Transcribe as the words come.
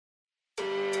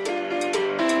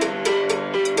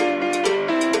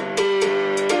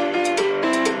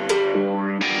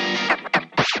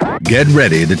Get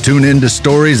ready to tune into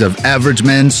stories of average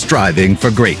men striving for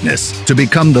greatness, to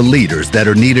become the leaders that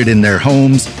are needed in their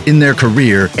homes, in their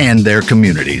career, and their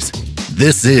communities.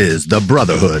 This is the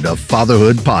Brotherhood of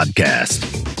Fatherhood podcast.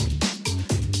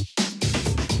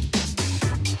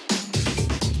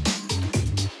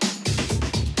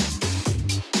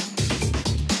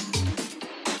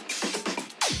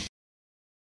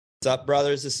 What's up,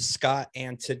 brothers? This is Scott,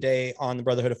 and today on the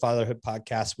Brotherhood of Fatherhood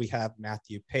podcast, we have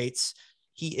Matthew Paetz.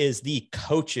 He is the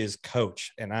coach's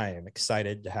coach, and I am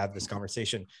excited to have this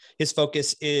conversation. His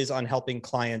focus is on helping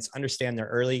clients understand their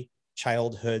early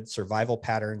childhood survival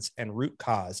patterns and root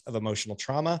cause of emotional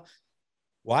trauma.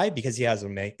 Why? Because he has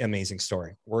an amazing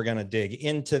story. We're going to dig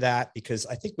into that because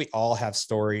I think we all have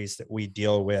stories that we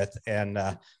deal with. And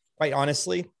quite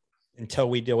honestly, until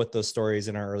we deal with those stories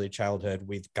in our early childhood,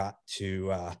 we're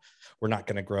not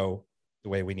going to grow the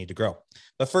way we need to grow.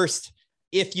 But first,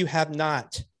 if you have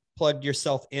not plugged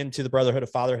yourself into the Brotherhood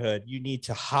of Fatherhood, you need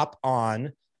to hop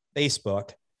on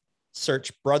Facebook,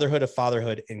 search Brotherhood of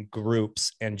Fatherhood in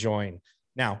groups, and join.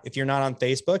 Now, if you're not on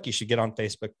Facebook, you should get on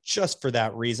Facebook just for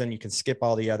that reason. You can skip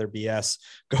all the other BS,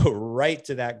 go right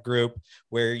to that group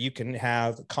where you can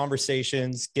have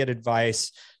conversations, get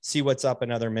advice, see what's up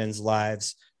in other men's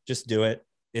lives. Just do it.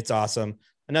 It's awesome.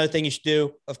 Another thing you should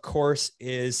do, of course,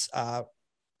 is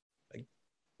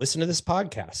listen to this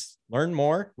podcast, learn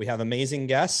more. We have amazing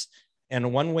guests.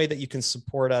 And one way that you can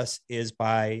support us is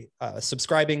by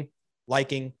subscribing,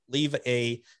 liking, leave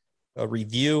a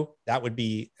review. That would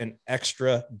be an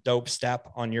extra dope step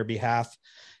on your behalf.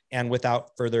 And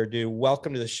without further ado,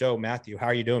 welcome to the show, Matthew. How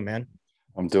are you doing, man?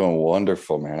 I'm doing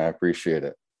wonderful, man. I appreciate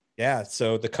it. Yeah.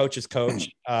 So the coach's coach,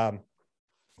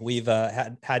 we've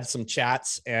had some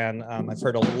chats, and I've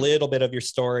heard a little bit of your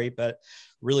story, but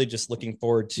really just looking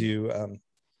forward to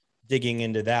digging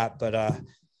into that. But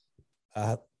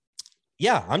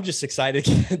yeah, I'm just excited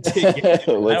to dig into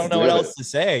it. I don't know what else to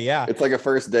say. Yeah. It's like a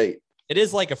first date. It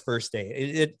is like a first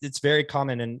date. It's very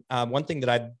common. And one thing that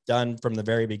I've done from the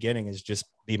very beginning is just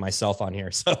be myself on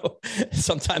here. So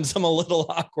sometimes I'm a little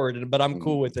awkward, but I'm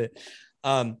cool with it.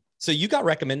 So you got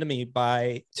recommended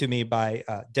to me by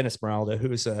Dennis Meralda,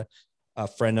 who's a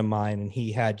friend of mine, and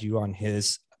he had you on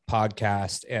his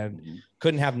podcast and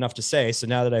couldn't have enough to say. So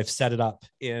now that I've set it up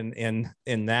in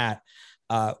that,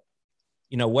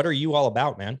 what are you all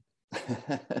about, man?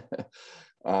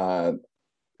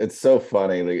 It's so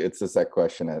funny. Like, it's just that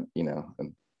question at, in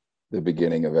the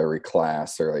beginning of every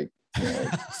class or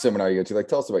seminar you go to,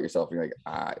 tell us about yourself. And you're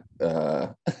like,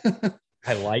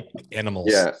 I like animals.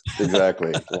 Yeah,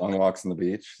 exactly. Long walks on the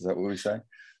beach. Is that what we say?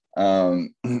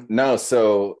 No.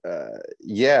 So,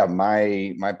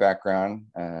 my background,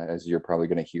 as you're probably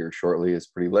going to hear shortly, is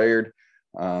pretty layered.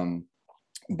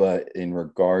 But in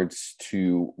regards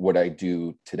to what I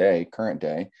do today, current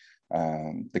day,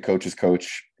 the coach's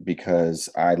coach, because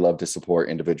I love to support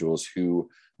individuals who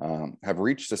have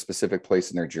reached a specific place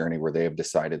in their journey where they have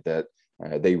decided that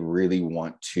they really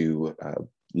want to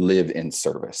live in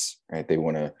service, right? They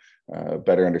want to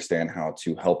better understand how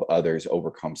to help others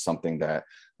overcome something that,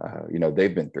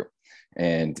 they've been through.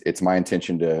 And it's my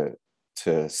intention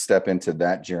to step into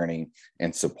that journey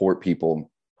and support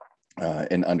people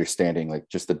in understanding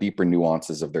just the deeper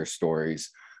nuances of their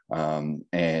stories,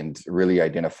 and really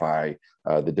identify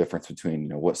the difference between,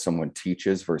 what someone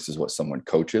teaches versus what someone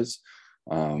coaches,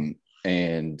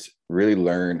 and really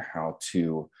learn how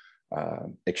to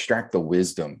extract the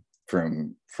wisdom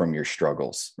from your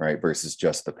struggles, right? Versus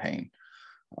just the pain.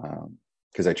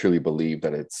 Because I truly believe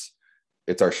that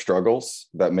it's our struggles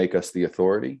that make us the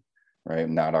authority, right?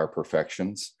 Not our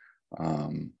perfections.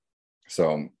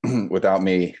 So without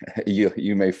me,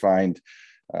 you may find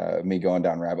me going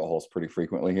down rabbit holes pretty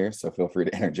frequently here. So feel free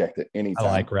to interject at any time.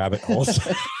 I like rabbit holes.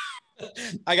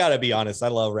 I gotta be honest. I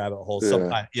love rabbit holes.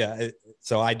 Sometimes,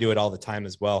 so I do it all the time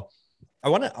as well. I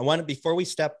want to, before we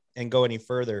step and go any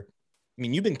further, I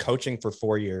mean, you've been coaching for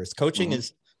 4 years. Coaching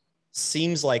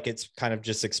seems like it's kind of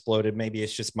just exploded. Maybe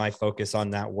it's just my focus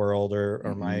on that world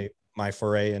or my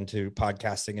foray into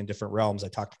podcasting in different realms. I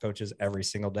talk to coaches every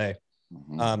single day.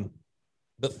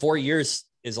 But 4 years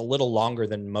is a little longer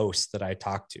than most that I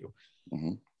talk to.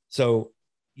 So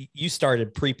you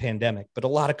started pre-pandemic, but a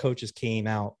lot of coaches came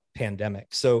out pandemic.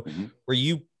 So were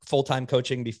you full-time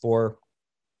coaching before?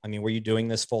 I mean, were you doing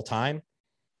this full-time?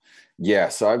 Yeah.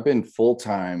 So I've been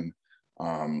full-time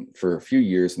for a few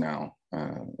years now.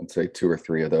 I'd say 2 or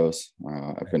 3 of those.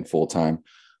 I've been full-time.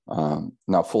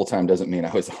 Now, full-time doesn't mean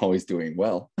I was always doing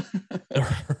well.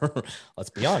 Let's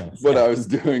be honest. But I was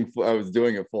doing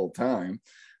it full-time.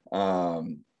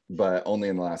 But only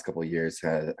in the last couple of years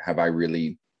have I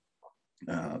really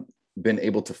been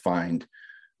able to find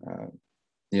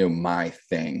my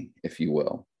thing, if you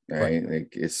will. Right.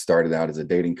 Like it started out as a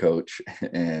dating coach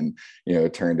and,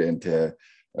 it turned into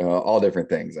all different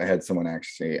things. I had someone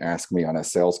actually ask me on a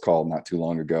sales call not too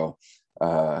long ago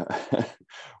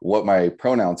what my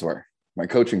pronouns were, my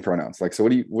coaching pronouns. Like, so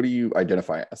what do you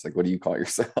identify as? Like, what do you call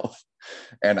yourself?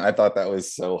 And I thought that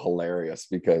was so hilarious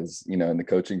because, in the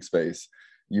coaching space,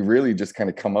 you really just kind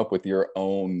of come up with your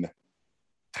own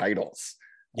titles.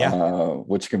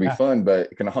 Which can be fun, but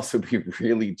it can also be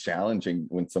really challenging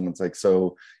when someone's like,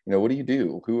 so, what do you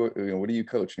do? What do you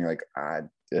coach? And you're like,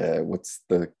 what's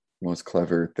the most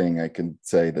clever thing I can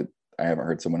say that I haven't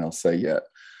heard someone else say yet?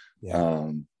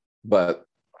 But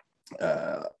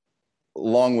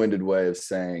long-winded way of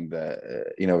saying that,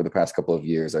 over the past couple of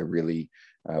years, I really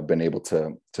been able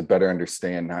to better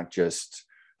understand not just,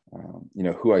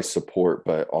 who I support,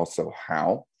 but also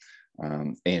how.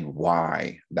 And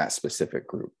why that specific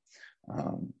group.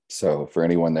 So for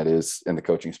anyone that is in the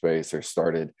coaching space or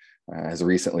started, has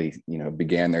recently,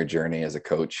 began their journey as a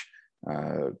coach,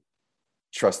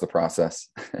 trust the process.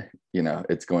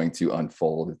 It's going to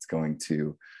unfold. It's going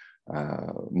to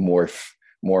morph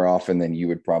more often than you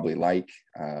would probably like.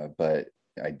 But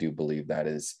I do believe that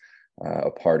is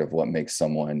a part of what makes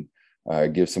someone,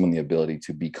 gives someone the ability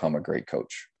to become a great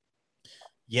coach.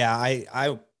 Yeah,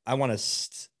 I want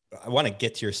to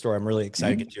get to your story. I'm really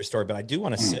excited to get to your story, but I do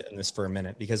want to sit in this for a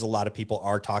minute because a lot of people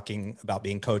are talking about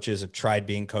being coaches, have tried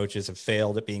being coaches, have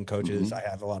failed at being coaches. I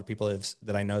have a lot of people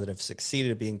that I know that have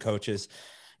succeeded at being coaches,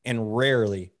 and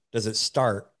rarely does it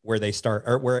start where they start,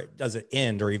 or where does it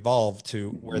end or evolve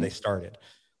to where they started.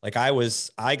 Like I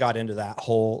got into that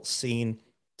whole scene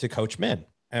to coach men.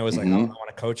 And I was like, oh, I want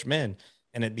to coach men.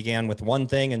 And it began with one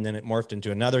thing and then it morphed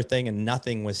into another thing and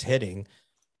nothing was hitting.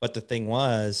 But the thing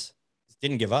was,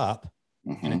 didn't give up,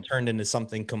 and it turned into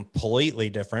something completely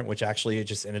different, which actually it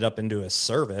just ended up into a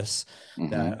service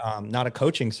that, not a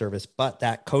coaching service, but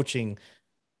that coaching,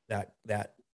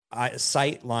 that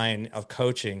sight line of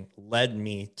coaching led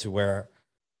me to where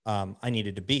I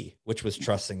needed to be, which was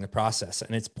trusting the process.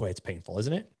 And it's painful,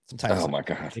 isn't it? Sometimes. Oh my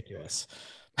God. Ridiculous.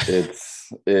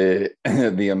 It's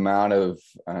the amount of,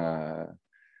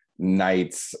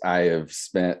 nights I have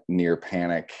spent near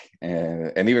panic,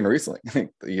 and even recently,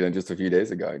 just a few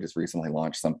days ago, I just recently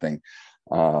launched something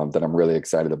that I'm really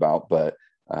excited about. But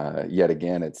yet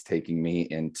again, it's taking me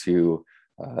into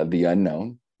the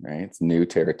unknown, right? It's new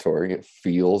territory. It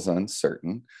feels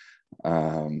uncertain,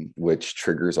 which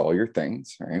triggers all your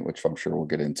things, right? Which I'm sure we'll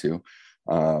get into.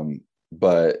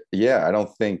 But yeah, I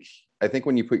think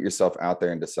when you put yourself out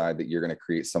there and decide that you're going to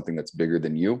create something that's bigger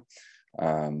than you,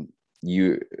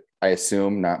 I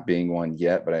assume, not being one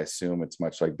yet, but I assume it's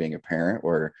much like being a parent,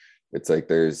 where it's like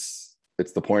it's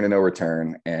the point of no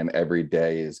return, and every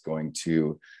day is going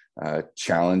to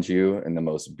challenge you in the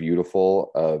most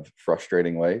beautiful of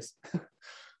frustrating ways.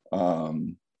 I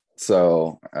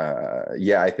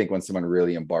think when someone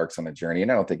really embarks on a journey,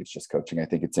 and I don't think it's just coaching, I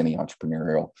think it's any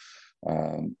entrepreneurial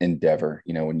endeavor,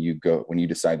 when you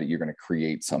decide that you're going to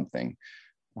create something,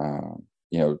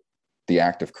 the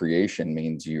act of creation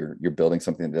means you're building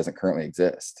something that doesn't currently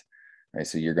exist, right?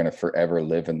 So you're going to forever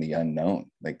live in the unknown.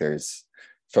 Like there's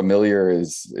familiar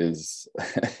is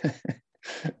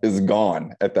is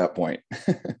gone at that point.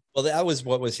 Well, that was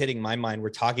what was hitting my mind. We're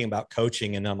talking about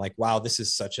coaching, and I'm like, wow, this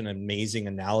is such an amazing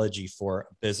analogy for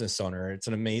a business owner. It's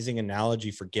an amazing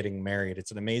analogy for getting married.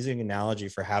 It's an amazing analogy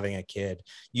for having a kid.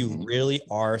 You really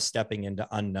are stepping into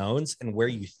unknowns, and where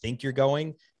you think you're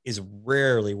going is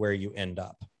rarely where you end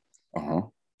up.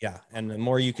 Yeah. And the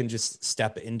more you can just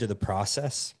step into the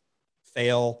process,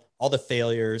 fail, all the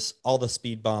failures, all the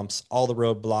speed bumps, all the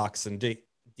roadblocks and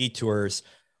detours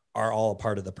are all a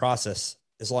part of the process,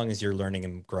 as long as you're learning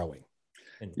and growing.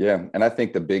 Yeah. And I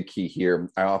think the big key here,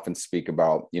 I often speak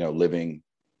about, living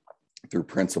through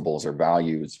principles or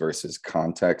values versus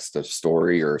context of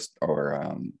story or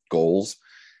goals.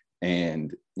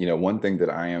 And, one thing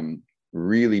that I am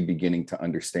really beginning to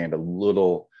understand a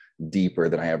little deeper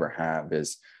than I ever have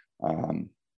is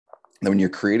that when you're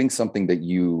creating something that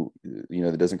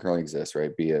that doesn't currently exist,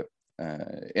 right? Be it,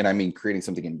 and I mean creating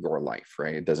something in your life,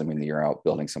 right? It doesn't mean that you're out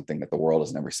building something that the world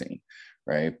has never seen,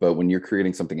 right? But when you're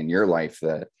creating something in your life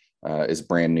that is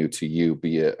brand new to you,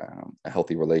 be it a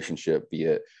healthy relationship, be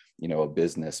it a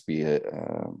business, be it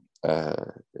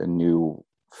a new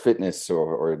fitness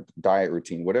or diet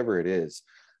routine, whatever it is,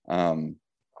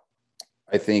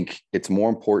 I think it's more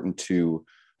important to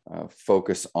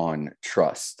focus on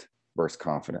trust versus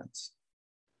confidence.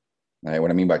 Right?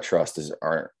 What I mean by trust is,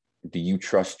 do you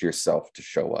trust yourself to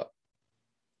show up?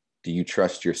 Do you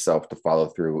trust yourself to follow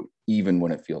through even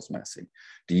when it feels messy?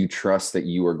 Do you trust that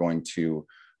you are going to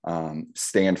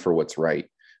stand for what's right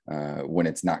when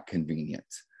it's not convenient.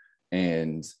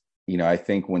 And, you know, I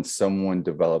think when someone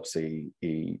develops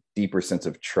a deeper sense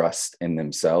of trust in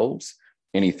themselves,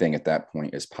 anything at that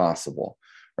point is possible,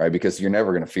 right? Because you're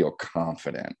never going to feel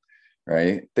confident,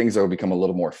 right? Things will become a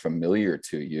little more familiar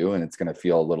to you, and it's going to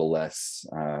feel a little less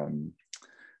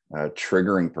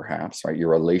triggering, perhaps, right? Your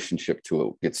relationship to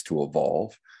it gets to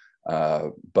evolve.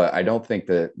 But I don't think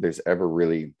that there's ever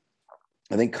really,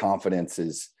 I think confidence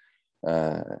is,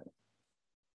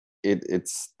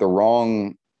 it's the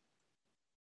wrong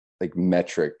like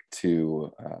metric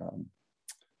to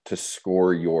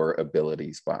score your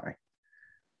abilities by,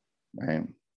 right?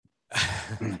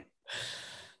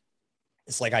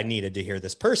 It's like I needed to hear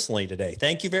this personally today.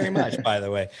 Thank you very much, by the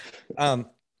way. I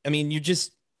mean, you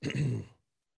just,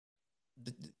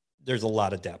 there's a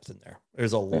lot of depth in there.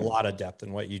 There's a lot of depth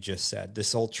in what you just said.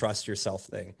 This whole trust yourself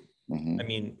thing. I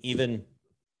mean, even,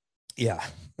 yeah.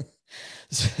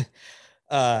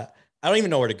 I don't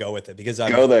even know where to go with it because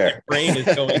go there. My brain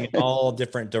is going in all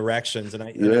different directions,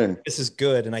 and this is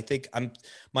good. And I think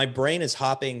my brain is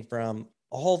hopping from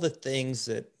all the things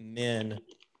that men,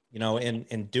 you know,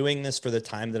 in doing this for the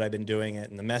time that I've been doing it,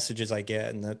 and the messages I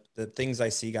get, and the things I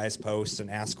see guys post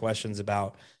and ask questions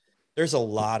about. There's a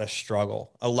lot of struggle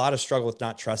with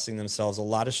not trusting themselves, a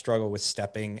lot of struggle with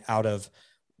stepping out of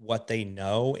what they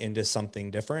know into something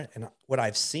different. And what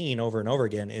I've seen over and over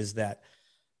again is that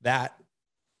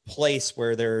place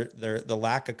where the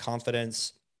lack of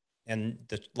confidence and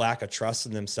the lack of trust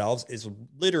in themselves is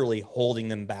literally holding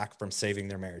them back from saving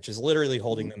their marriage, is literally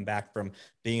holding them back from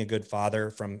being a good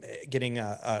father, from getting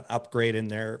an upgrade in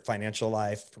their financial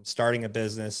life, from starting a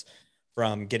business,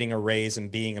 from getting a raise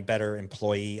and being a better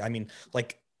employee. I mean,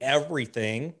 like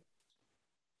everything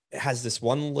has this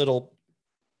one little,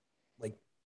 like,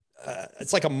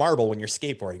 it's like a marble when you're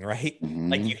skateboarding, right?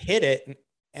 Like you hit it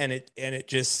and it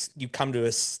just, you come to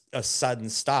a sudden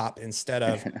stop instead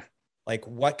of like,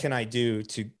 what can I do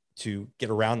to get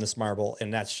around this marble?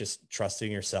 And that's just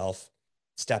trusting yourself,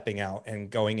 stepping out and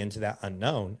going into that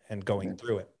unknown and going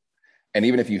through it. And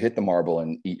even if you hit the marble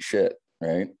and eat shit,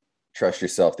 right? Trust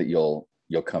yourself that you'll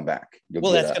come back.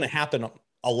 Well, that's going to happen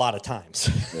a lot of times.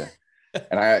 Yeah.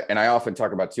 And I often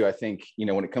talk about too, I think, you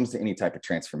know, when it comes to any type of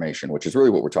transformation, which is really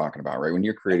what we're talking about, right? When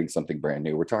you're creating something brand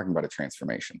new, we're talking about a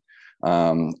transformation.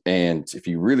 And if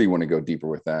you really want to go deeper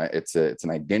with that, it's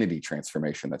an identity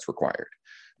transformation that's required,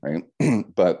 right?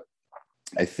 But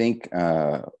I think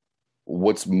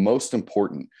what's most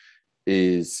important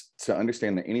is to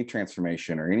understand that any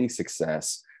transformation or any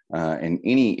success in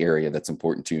any area that's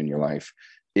important to you in your life,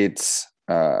 it's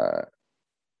about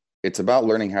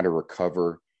learning how to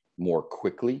recover more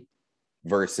quickly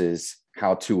versus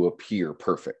how to appear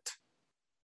perfect.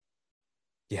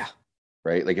 Yeah.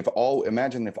 Right. Like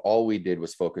imagine if all we did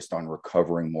was focused on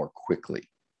recovering more quickly,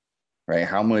 right?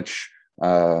 How much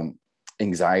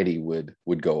anxiety would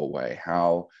go away?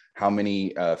 How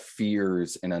many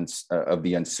fears and of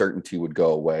the uncertainty would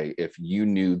go away if you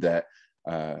knew that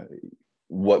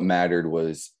what mattered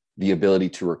was the ability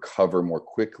to recover more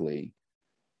quickly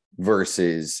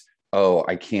versus, oh,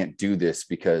 I can't do this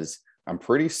because I'm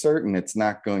pretty certain it's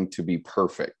not going to be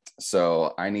perfect.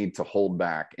 So I need to hold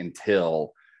back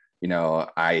until, you know,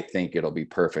 I think it'll be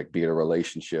perfect, be it a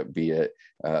relationship, be it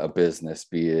a business,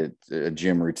 be it a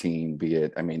gym routine, be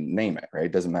it, I mean, name it, right?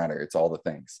 It doesn't matter. It's all the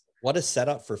things. What a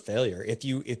setup for failure. If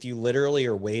you literally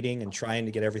are waiting and trying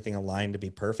to get everything aligned to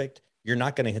be perfect, you're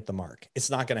not going to hit the mark. It's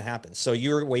not going to happen. So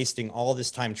you're wasting all this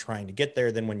time trying to get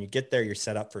there. Then when you get there, you're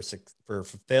set up for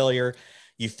failure.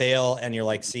 You fail and you're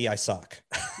like, see, I suck.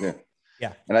 Yeah.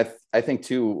 Yeah. And I think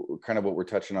too, kind of what we're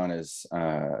touching on is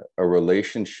a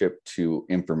relationship to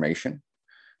information,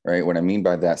 right? What I mean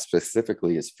by that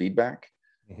specifically is feedback,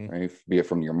 right? Be it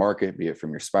from your market, be it from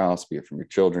your spouse, be it from your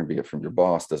children, be it from your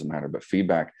boss, doesn't matter, but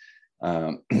feedback.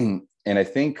 And I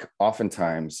think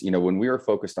oftentimes, you know, when we are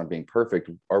focused on being perfect,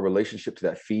 our relationship to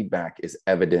that feedback is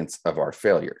evidence of our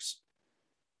failures,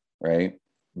 right?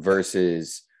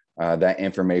 Versus that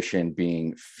information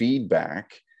being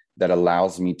feedback that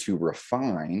allows me to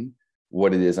refine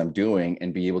what it is I'm doing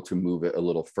and be able to move it a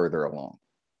little further along.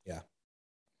 Yeah.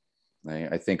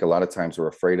 I think a lot of times we're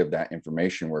afraid of that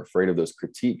information. We're afraid of those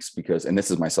critiques because, and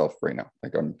this is myself right now,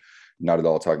 like I'm not at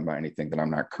all talking about anything that I'm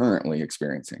not currently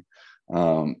experiencing.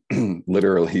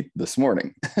 Literally this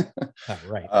morning.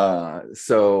 Right.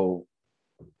 So,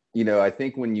 you know, I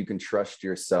think when you can trust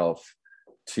yourself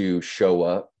to show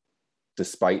up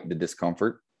despite the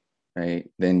discomfort, right,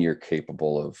 then you're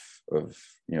capable of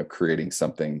you know, creating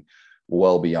something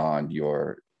well beyond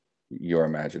your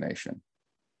imagination.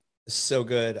 So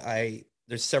good.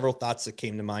 There's several thoughts that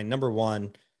came to mind. Number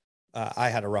one, I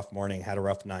had a rough morning, had a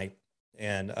rough night,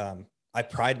 and I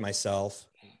pride myself,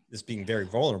 this being very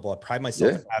vulnerable. I pride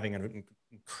myself in having an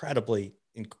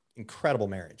incredible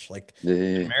marriage. Like,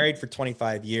 been married for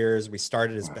 25 years. We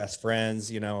started as best friends,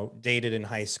 you know, dated in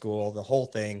high school, the whole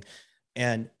thing.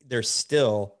 And there's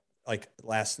still, like,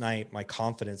 last night, my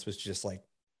confidence was just like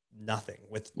nothing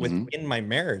within my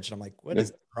marriage. And I'm like, what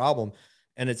is the problem?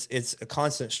 And it's a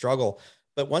constant struggle.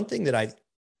 But one thing that I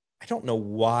don't know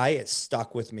why it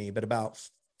stuck with me, but about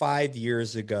 5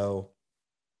 years ago,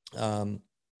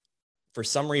 for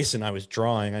some reason I was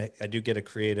drawing. I do get a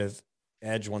creative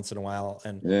edge once in a while.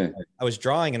 And I was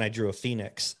drawing and I drew a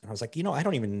phoenix, and I was like, you know, I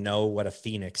don't even know what a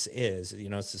phoenix is. You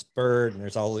know, it's this bird and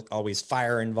there's always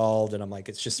fire involved. And I'm like,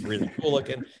 it's just really cool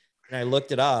looking. And I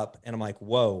looked it up and I'm like,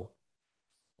 whoa,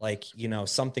 like, you know,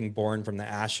 something born from the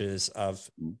ashes of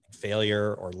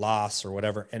failure or loss or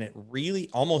whatever. And it really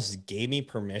almost gave me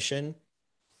permission.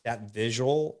 That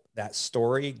visual, that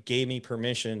story gave me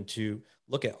permission to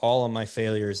look at all of my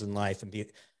failures in life, and be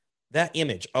that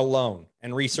image alone,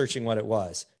 and researching what it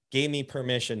was gave me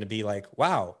permission to be like,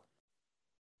 wow,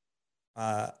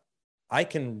 I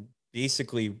can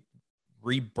basically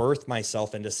rebirth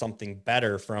myself into something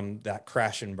better from that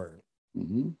crash and burn.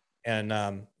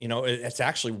 And, you know, it's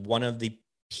actually one of the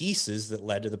pieces that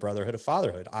led to the Brotherhood of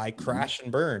Fatherhood. I crashed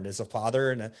and burned as a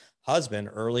father and a husband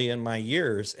early in my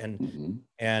years. And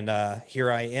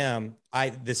here I am.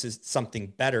 This is something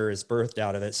better is birthed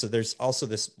out of it. So there's also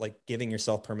this, like, giving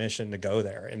yourself permission to go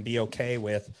there and be okay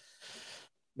with,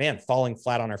 man, falling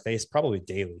flat on our face, probably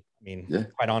daily. I mean,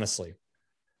 quite honestly.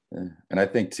 And I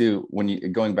think too, when you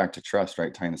going back to trust,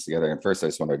 right, tying this together. And first, I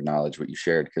just want to acknowledge what you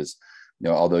shared, because, you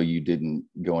know, although you didn't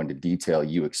go into detail,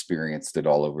 you experienced it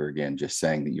all over again, just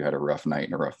saying that you had a rough night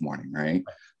and a rough morning, right?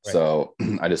 So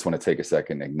I just want to take a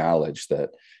second and acknowledge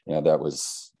that, you know, that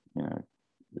was, you know,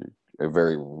 a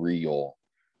very real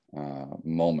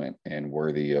moment and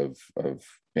worthy of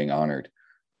being honored.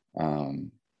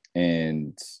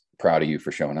 And proud of you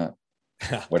for showing up,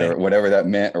 whatever that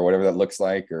meant or whatever that looks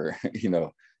like, or, you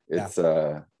know, it's,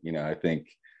 you know, I think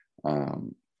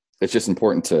it's just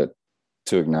important to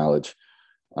acknowledge.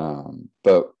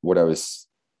 But what I was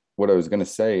going to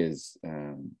say is,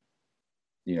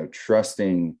 you know,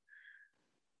 trusting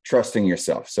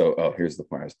yourself. So, here's the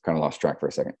point. I was kind of lost track for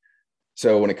a second.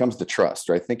 So when it comes to trust,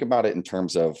 right, think about it in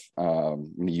terms of,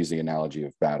 I'm going to use the analogy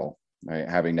of battle, right?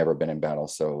 Having never been in battle.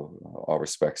 So all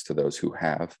respects to those who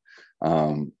have.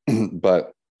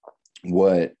 But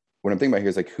what I'm thinking about here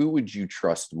is, like, who would you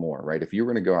trust more, right? If you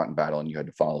were going to go out in battle and you had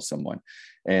to follow someone,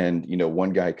 and, you know,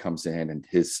 one guy comes in and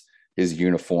his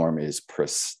uniform is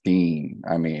pristine.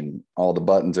 I mean, all the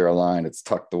buttons are aligned. It's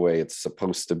tucked the way it's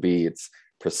supposed to be. It's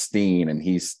pristine. And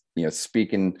he's, you know,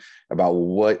 speaking about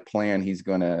what plan he's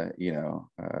going to, you know,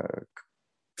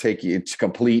 take you to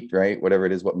complete, right? Whatever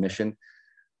it is, what mission.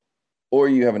 Or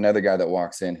you have another guy that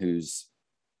walks in who's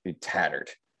tattered,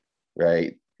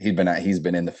 right? He's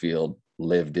been in the field,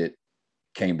 lived it,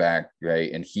 came back,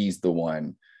 right? And he's the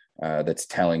one that's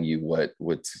telling you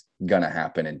what's gonna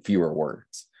happen in fewer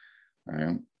words.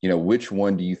 Right? You know, which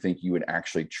one do you think you would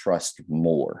actually trust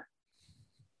more?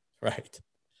 Right.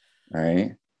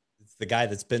 It's the guy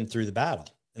that's been through the battle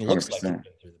and looks 100%. Like he's been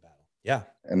through the battle. Yeah.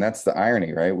 And that's the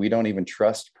irony, right? We don't even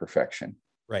trust perfection.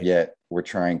 Right. Yet we're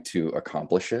trying to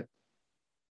accomplish it.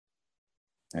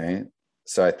 Right.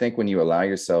 So I think when you allow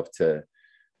yourself to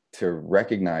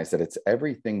recognize that it's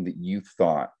everything that you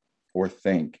thought or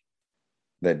think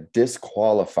that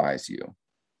disqualifies you,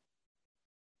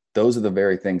 those are the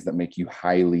very things that make you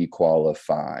highly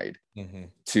qualified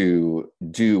to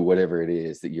do whatever it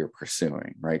is that you're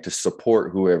pursuing, right? To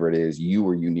support whoever it is you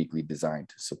were uniquely designed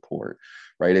to support,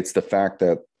 right? It's the fact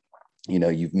that, you know,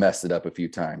 you've messed it up a few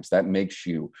times. That makes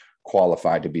you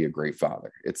qualified to be a great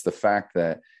father. It's the fact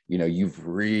that, you know, you've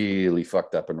really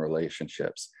fucked up in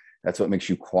relationships. That's what makes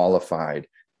you qualified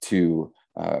to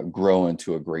grow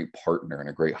into a great partner and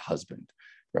a great husband,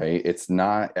 right? It's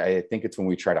not, I think it's when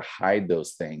we try to hide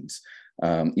those things,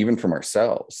 even from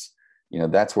ourselves, you know,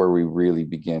 that's where we really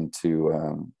begin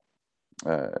to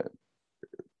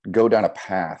go down a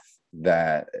path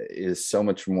that is so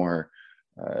much more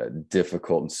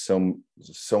difficult and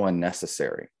so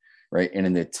unnecessary, right? In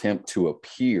an attempt to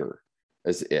appear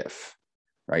as if,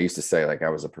 right? I used to say, like, I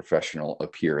was a professional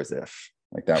appear as if,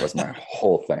 like, that was my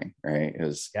whole thing, right? It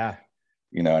was,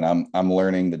 you know, and I'm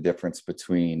learning the difference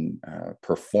between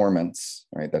performance,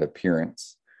 right? That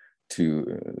appearance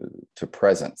to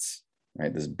presence,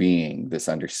 right? This being, this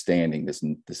understanding, this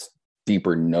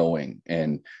deeper knowing,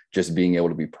 and just being able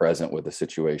to be present with a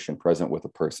situation, present with a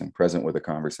person, present with a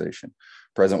conversation,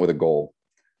 present with a goal,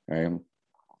 right?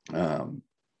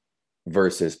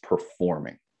 versus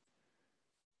performing.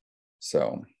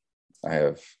 So I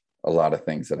have a lot of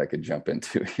things that I could jump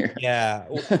into here. Yeah.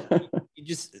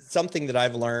 Just something that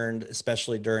I've learned,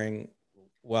 especially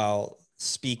while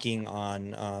speaking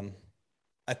on,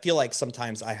 I feel like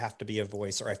sometimes I have to be a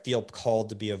voice, or I feel called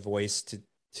to be a voice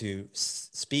to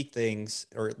speak things,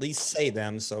 or at least say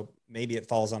them. So maybe it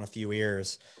falls on a few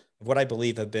ears of what I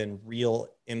believe have been real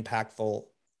impactful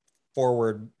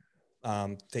forward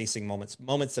facing moments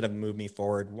that have moved me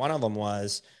forward. One of them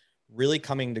was really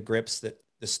coming to grips that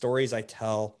the stories I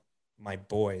tell my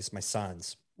boys, my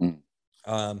sons,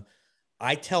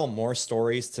 I tell more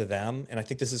stories to them. And I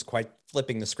think this is quite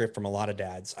flipping the script from a lot of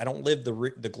dads. I don't live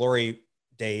the glory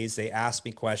days. They ask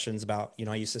me questions about,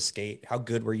 I used to skate. How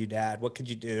good were you, Dad? What could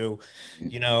you do?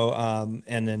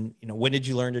 And then, when did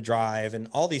you learn to drive? And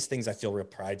all these things I feel real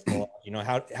prideful.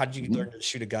 How did you learn to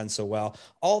shoot a gun so well?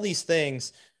 All these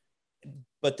things.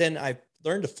 But then I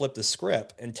learned to flip the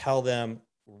script and tell them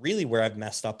really where I've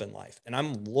messed up in life. And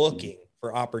I'm looking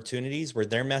for opportunities where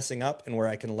they're messing up and where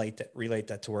I can relate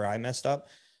that to where I messed up,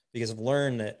 because I've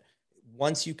learned that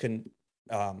once you can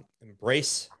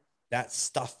embrace that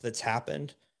stuff that's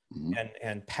happened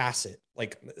and pass it,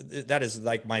 like that is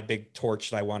like my big torch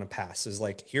that I want to pass, is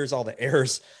like, here's all the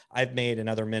errors I've made and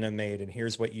other men have made, and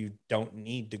here's what you don't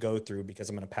need to go through, because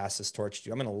I'm going to pass this torch to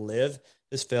you. I'm going to live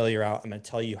this failure out. I'm going to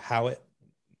tell you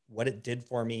what it did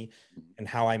for me and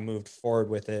how I moved forward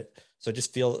with it. So I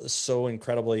just feel so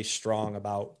incredibly strong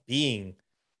about being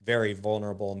very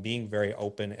vulnerable and being very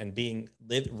open and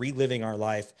reliving our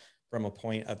life from a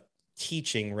point of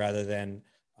teaching rather than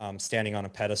standing on a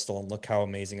pedestal and look how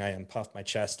amazing I am, puff my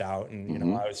chest out. And,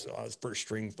 I was first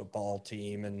string football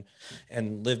team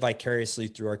and live vicariously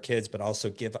through our kids, but also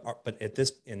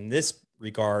in this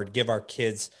regard, give our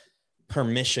kids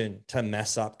permission to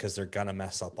mess up, because they're going to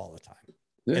mess up all the time.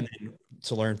 Yeah. And then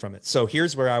to learn from it. So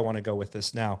here's where I want to go with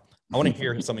this now. I want to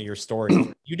hear some of your stories.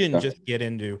 You didn't just get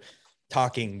into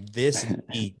talking this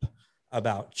deep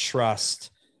about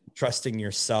trusting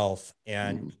yourself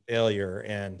and failure.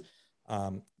 And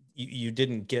you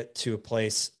didn't get to a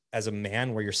place as a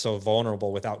man where you're so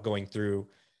vulnerable without going through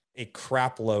a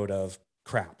crap load of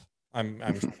crap.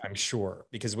 I'm sure,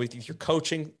 because if you're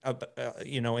coaching,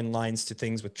 in lines to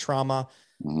things with trauma,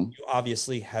 you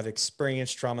obviously have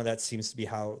experienced trauma. That seems to be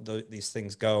how these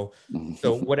things go.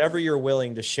 So whatever you're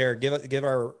willing to share, give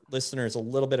our listeners a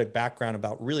little bit of background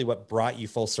about really what brought you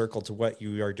full circle to what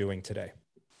you are doing today.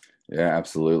 Yeah,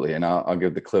 absolutely. And I'll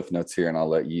give the cliff notes here, and I'll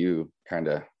let you kind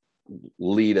of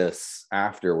lead us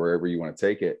after wherever you want to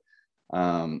take it.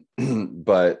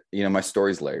 But my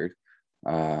story's layered.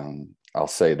 I'll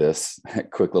say this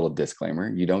quick little disclaimer.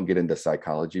 You don't get into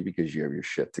psychology because you have your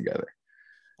shit together.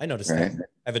 I noticed that. I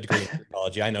have a degree in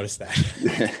psychology. I noticed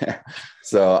that.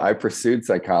 So I pursued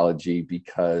psychology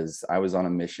because I was on a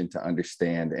mission to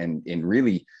understand and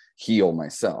really heal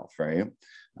myself. Right.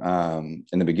 In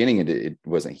the beginning, it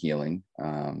wasn't healing.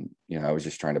 I was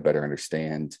just trying to better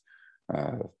understand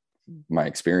my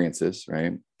experiences.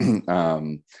 Right.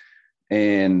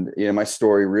 And my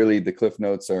story, really, the cliff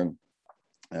notes are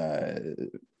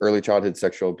early childhood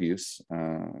sexual abuse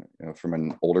from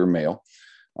an older male,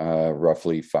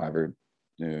 roughly 5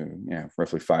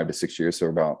 to 6 years. So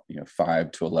about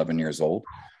 5 to 11 years old.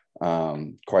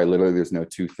 Quite literally, there's no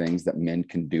two things that men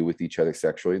can do with each other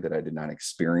sexually that I did not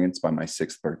experience by my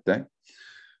 6th birthday.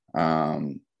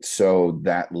 So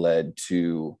that led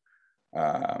to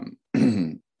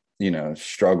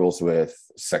struggles with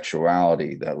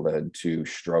sexuality, that led to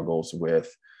struggles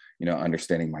with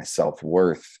understanding my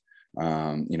self-worth.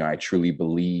 I truly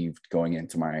believed going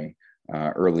into my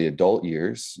early adult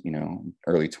years,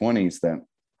 early 20s, that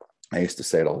I used to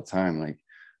say it all the time, like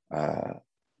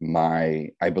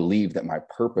I believed that my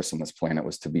purpose on this planet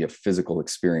was to be a physical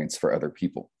experience for other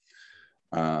people.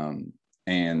 And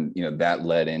that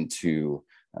led into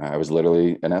I was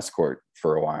literally an escort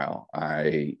for a while.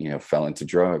 I fell into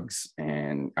drugs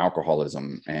and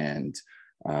alcoholism and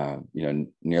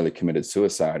nearly committed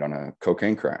suicide on a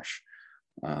cocaine crash.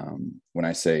 When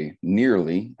I say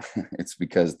nearly, it's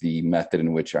because the method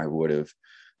in which I would have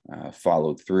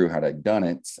followed through, had I done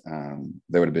it,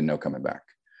 there would have been no coming back.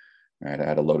 Right? I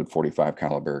had a loaded .45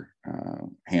 caliber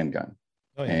handgun.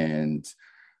 Oh, yeah. And,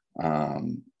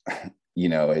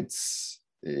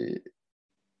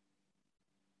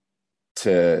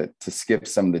 to skip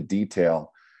some of the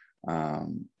detail,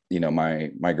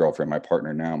 my girlfriend, my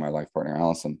partner now, my life partner,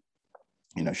 Allison,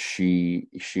 she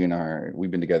and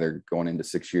we've been together going into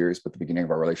 6 years, but the beginning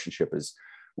of our relationship is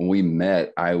when we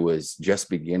met, I was just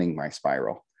beginning my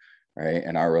spiral, right?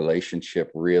 And our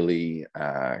relationship really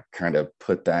kind of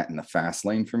put that in the fast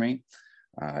lane for me.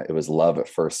 It was love at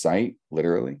first sight,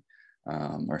 literally.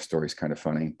 Our story's kind of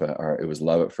funny, but it was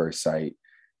love at first sight.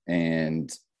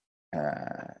 And,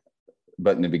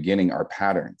 but in the beginning, our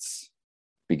patterns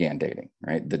began dating,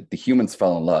 right? The humans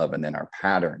fell in love, and then our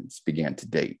patterns began to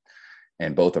date.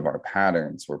 And both of our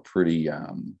patterns were pretty,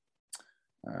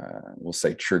 we'll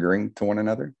say, triggering to one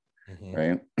another,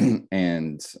 right?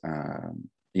 And,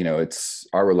 it's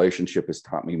our relationship has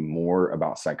taught me more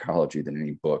about psychology than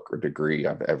any book or degree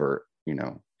I've ever,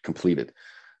 completed.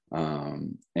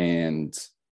 And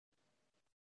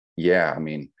yeah, I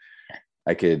mean,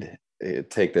 I could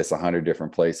take this 100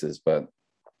 different places, but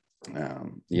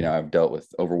I've dealt with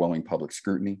overwhelming public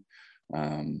scrutiny.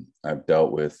 I've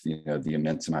dealt with, the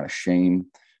immense amount of shame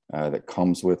that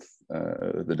comes with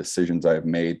the decisions I have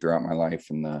made throughout my life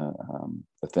and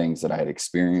the things that I had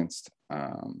experienced.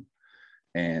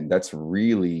 And that's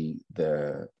really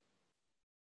the,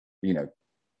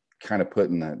 kind of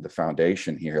putting the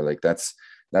foundation here. Like that's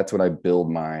what I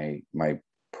build my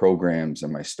programs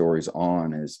and my stories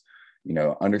on is,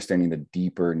 understanding the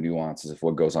deeper nuances of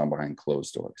what goes on behind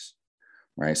closed doors.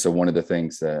 Right. So one of the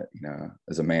things that,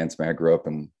 as a man's man, I grew up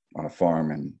on a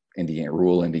farm in Indiana,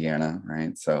 rural Indiana.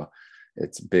 Right. So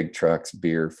it's big trucks,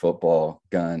 beer, football,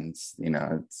 guns,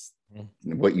 it's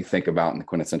what you think about in the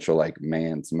quintessential like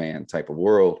man's man type of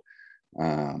world.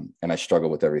 And I struggle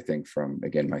with everything from,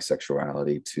 again, my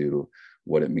sexuality to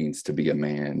what it means to be a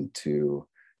man to,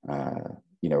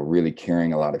 really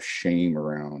carrying a lot of shame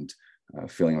around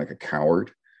feeling like a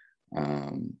coward,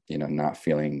 not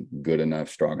feeling good enough,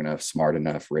 strong enough, smart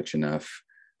enough, rich enough,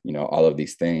 all of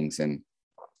these things. And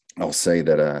I'll say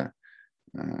that,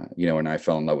 when I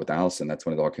fell in love with Allison, that's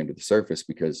when it all came to the surface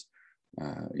because,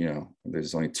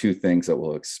 there's only two things that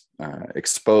will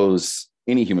expose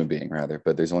any human being rather,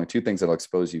 but there's only two things that'll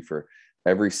expose you for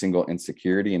every single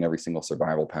insecurity and every single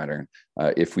survival pattern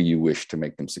if you wish to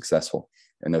make them successful.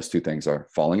 And those two things are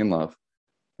falling in love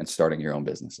and starting your own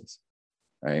businesses,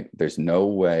 right? There's no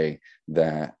way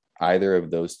that either of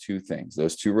those two things,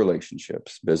 those two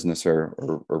relationships, business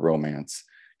or romance,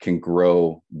 can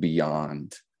grow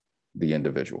beyond the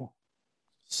individual.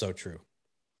 So true.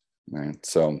 Right.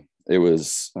 So it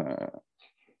was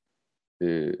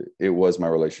my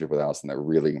relationship with Allison that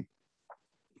really,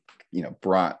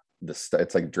 brought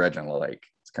it's like dredging a lake.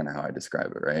 It's kind of how I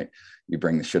describe it, right? You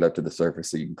bring the shit up to the surface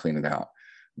so you can clean it out.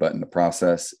 But in the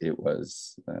process, it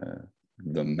was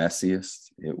the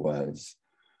messiest. It was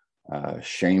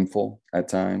shameful at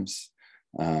times,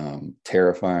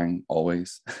 terrifying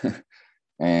always.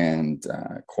 And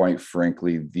quite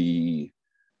frankly, the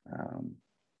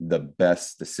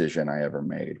best decision I ever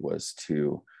made was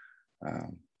to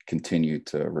continue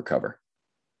to recover.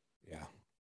 Yeah.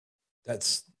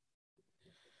 That's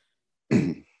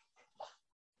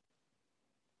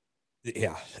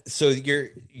yeah. So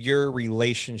your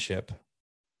relationship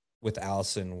with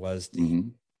Allison was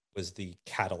the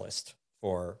catalyst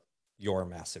for your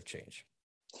massive change.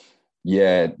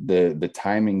 Yeah, the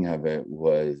timing of it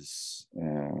was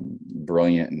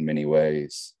brilliant in many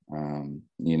ways.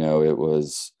 It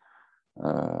was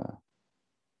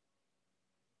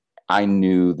I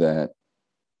knew that.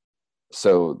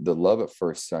 So the love at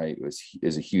first sight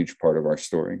is a huge part of our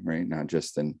story, right? Not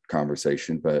just in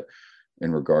conversation, but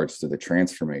in regards to the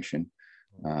transformation,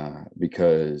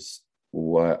 because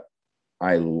what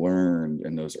I learned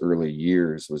in those early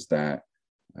years was that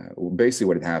basically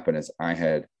what had happened is I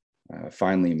had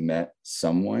finally met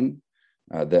someone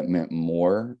that meant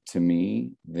more to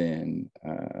me than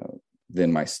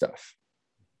my stuff,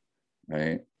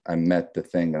 right? I met the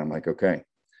thing that I'm like, okay,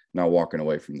 not walking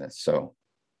away from this. So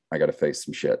I got to face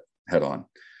some shit head on.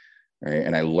 Right.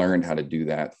 And I learned how to do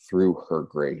that through her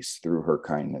grace, through her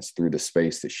kindness, through the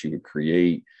space that she would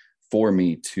create for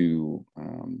me to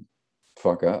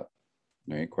fuck up,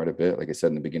 right? Quite a bit. Like I said,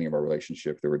 in the beginning of our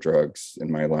relationship, there were drugs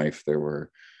in my life. There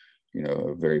were,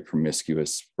 very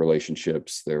promiscuous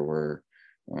relationships. There were,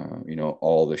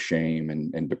 all the shame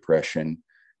and depression.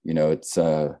 It's,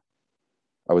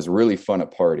 I was really fun at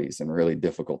parties and really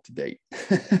difficult to date.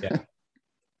 Yeah.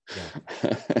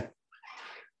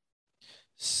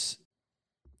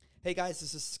 Hey guys,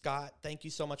 this is Scott. Thank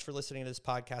you so much for listening to this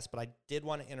podcast, but I did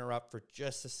want to interrupt for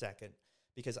just a second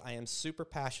because I am super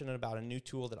passionate about a new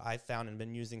tool that I've found and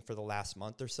been using for the last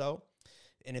month or so.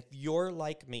 And if you're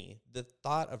like me, the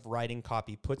thought of writing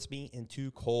copy puts me into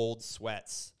cold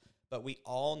sweats. But we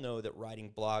all know that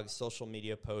writing blogs, social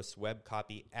media posts, web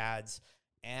copy, ads,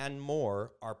 and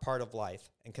more are part of life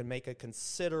and can make a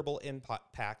considerable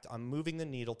impact on moving the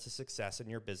needle to success in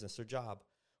your business or job.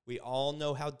 We all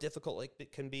know how difficult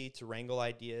it can be to wrangle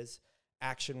ideas,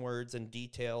 action words, and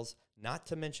details, not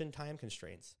to mention time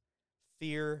constraints.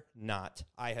 Fear not.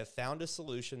 I have found a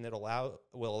solution that will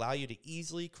allow you to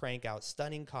easily crank out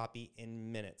stunning copy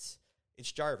in minutes.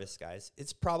 It's Jarvis, guys.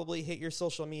 It's probably hit your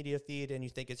social media feed and you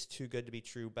think it's too good to be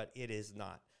true, but it is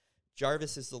not.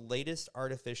 Jarvis is the latest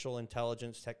artificial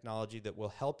intelligence technology that will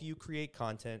help you create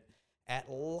content at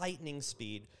lightning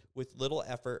speed with little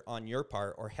effort on your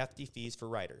part or hefty fees for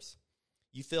writers.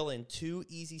 You fill in 2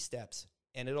 easy steps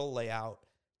and it'll lay out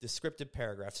descriptive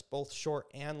paragraphs, both short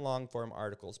and long form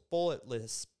articles, bullet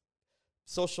lists,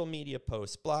 social media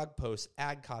posts, blog posts,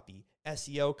 ad copy,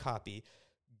 SEO copy,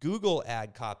 Google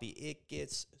ad copy. It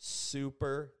gets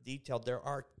super detailed. There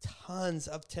are tons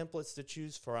of templates to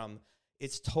choose from.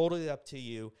 It's totally up to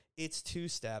you. It's 2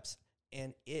 steps,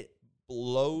 and it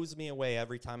blows me away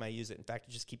every time I use it. In fact,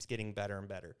 it just keeps getting better and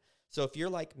better. So if you're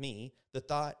like me,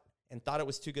 thought it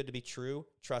was too good to be true,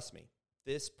 trust me,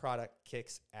 this product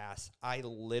kicks ass. I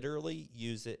literally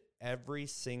use it every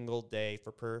single day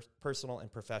for personal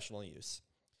and professional use.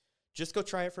 Just go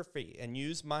try it for free and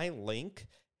use my link.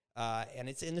 And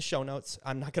it's in the show notes.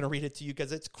 I'm not going to read it to you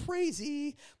because it's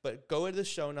crazy, but go into the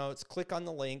show notes, click on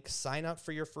the link, sign up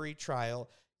for your free trial.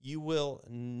 You will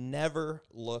never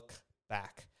look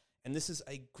back. And this is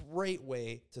a great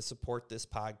way to support this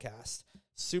podcast.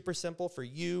 Super simple for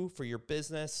you, for your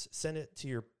business. Send it to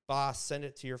your boss, send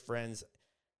it to your friends.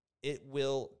 It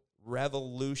will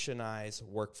revolutionize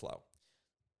workflow.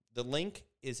 The link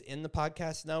is in the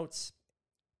podcast notes.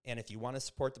 And if you want to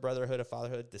support the Brotherhood of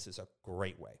Fatherhood, this is a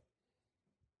great way.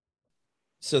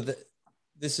 So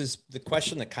this is the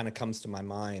question that kind of comes to my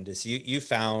mind is you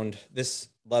found this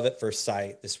love at first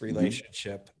sight, this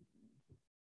relationship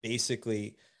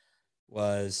basically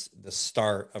was the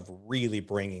start of really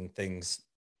bringing things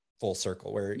full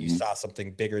circle, where you saw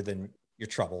something bigger than your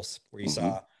troubles, where you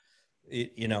saw,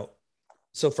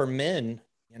 so for men,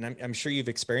 and I'm sure you've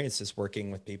experienced this working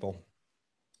with people,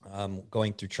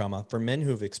 going through trauma, for men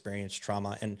who've experienced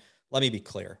trauma. And let me be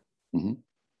clear.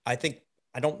 I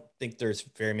don't think there's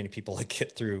very many people that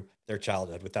get through their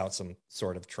childhood without some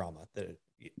sort of trauma that,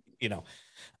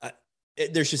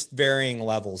 there's just varying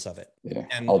levels of it. Yeah.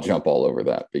 And I'll jump all over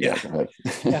that.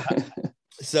 Yeah.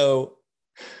 So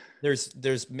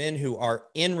there's men who are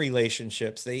in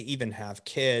relationships. They even have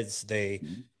kids. They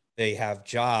have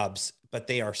jobs, but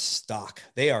they are stuck.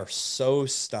 They are so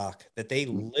stuck that they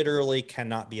literally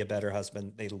cannot be a better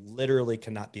husband. They literally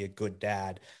cannot be a good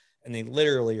dad. And they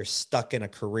literally are stuck in a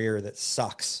career that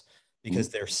sucks because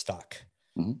they're stuck.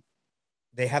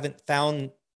 They haven't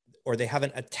found, or they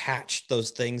haven't attached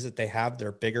those things that they have that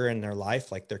are bigger in their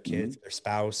life, like their kids, their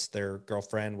spouse, their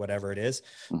girlfriend, whatever it is,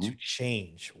 to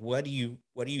change. What do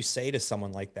you say to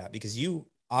someone like that? Because you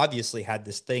obviously had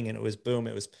this thing and it was boom.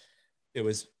 It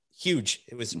was huge.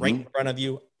 It was right in front of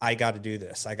you. I got to do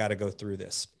this. I got to go through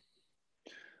this.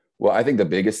 Well, I think the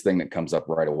biggest thing that comes up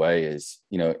right away is,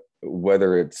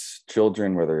 whether it's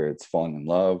children, whether it's falling in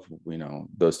love,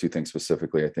 those 2 things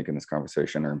specifically, I think in this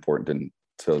conversation are important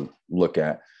to look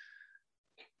at.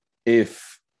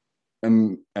 If a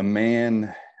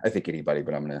man, I think anybody,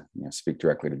 but I'm going to speak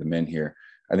directly to the men here.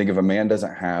 I think if a man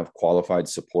doesn't have qualified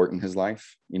support in his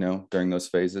life, during those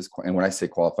phases, and when I say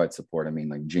qualified support, I mean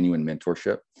like genuine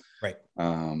mentorship. Right.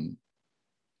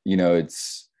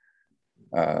 It's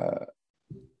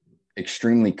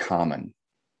extremely common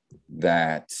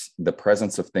that the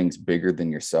presence of things bigger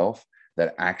than yourself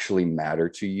that actually matter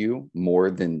to you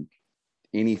more than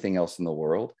anything else in the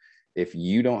world, if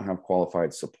you don't have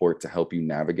qualified support to help you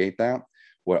navigate that,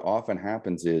 what often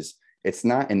happens is it's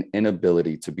not an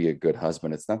inability to be a good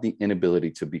husband. It's not the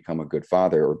inability to become a good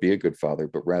father or be a good father,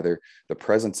 but rather the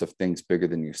presence of things bigger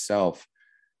than yourself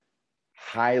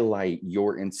highlight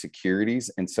your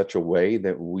insecurities in such a way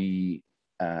that we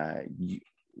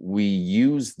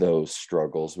use those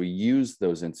struggles, we use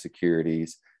those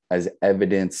insecurities as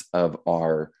evidence of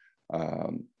our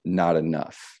not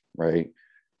enough, right?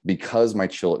 Because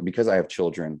I have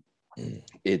children,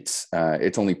 it's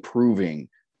only proving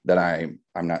that I'm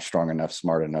not strong enough,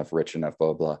 smart enough, rich enough,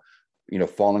 blah, blah.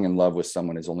 Falling in love with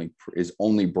someone is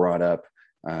only brought up,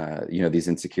 these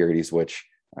insecurities, which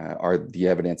are the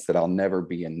evidence that I'll never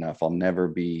be enough. I'll never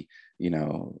be,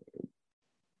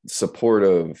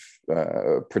 supportive,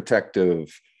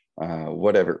 protective,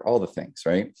 whatever, all the things,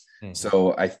 right?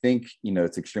 So I think,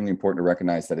 it's extremely important to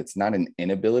recognize that it's not an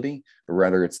inability, but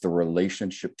rather it's the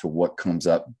relationship to what comes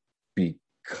up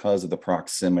because of the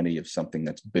proximity of something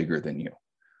that's bigger than you.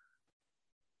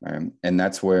 And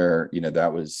that's where,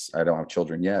 that was, I don't have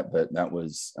children yet, but that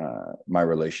was my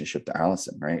relationship to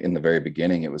Allison, right? In the very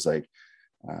beginning, it was like,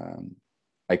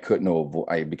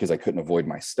 because I couldn't avoid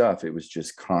my stuff. It was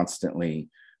just constantly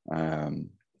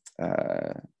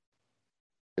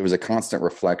it was a constant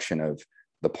reflection of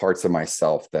the parts of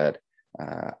myself that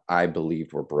I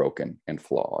believed were broken and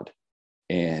flawed.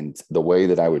 And the way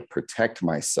that I would protect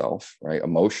myself, right,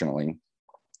 emotionally,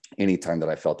 anytime that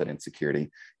I felt that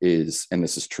insecurity is, and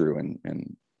this is true,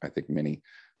 and I think many,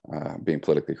 being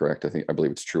politically correct, I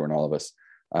believe it's true in all of us,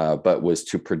 but was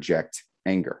to project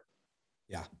anger.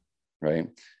 Yeah. Right.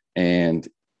 And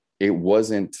it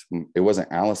wasn't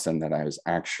Allison that I was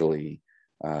actually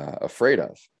afraid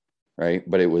of. Right.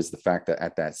 But it was the fact that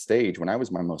at that stage, when I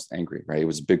was my most angry, right, it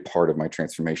was a big part of my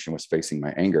transformation was facing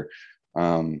my anger.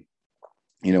 When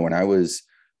I was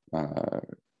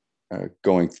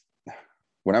going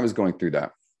through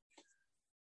that,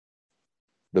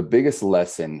 the biggest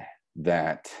lesson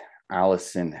that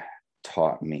Allison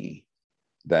taught me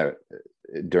that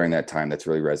during that time that's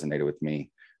really resonated with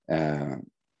me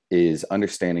is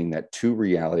understanding that two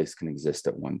realities can exist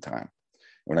at one time.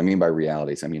 What I mean by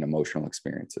realities, I mean emotional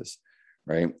experiences,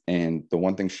 right? And the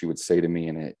one thing she would say to me,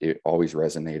 and it always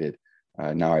resonated,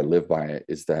 now I live by it,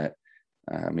 is that,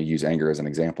 I'm going to use anger as an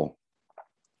example,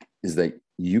 is that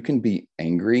you can be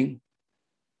angry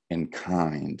and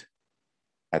kind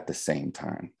at the same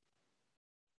time.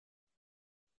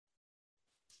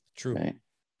 True. Right?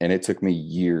 And it took me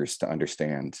years to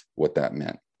understand what that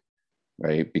meant,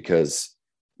 right? Because,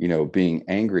 being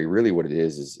angry, really what it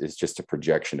is just a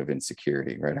projection of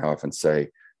insecurity, right? I often say,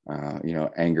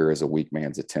 anger is a weak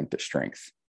man's attempt at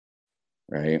strength,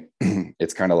 right?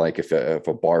 It's kind of like if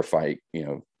a bar fight,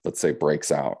 let's say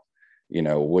breaks out,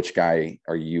 which guy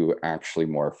are you actually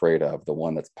more afraid of? The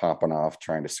one that's popping off,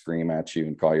 trying to scream at you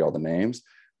and call you all the names,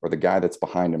 or the guy that's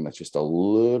behind him that's just a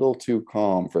little too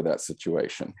calm for that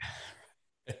situation?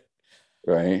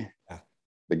 Right? Yeah.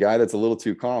 The guy that's a little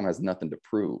too calm has nothing to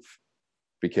prove,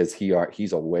 because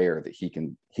he's aware that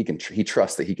he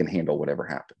trusts that he can handle whatever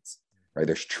happens, right?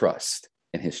 There's trust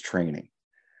in his training.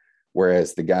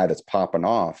 Whereas the guy that's popping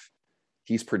off,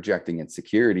 he's projecting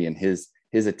insecurity, and his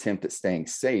attempt at staying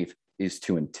safe is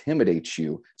to intimidate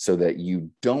you so that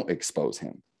you don't expose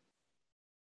him,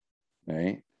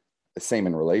 right? The same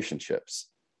in relationships,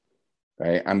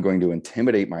 right? I'm going to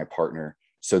intimidate my partner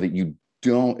so that you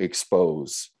don't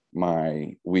expose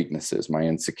my weaknesses, my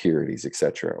insecurities,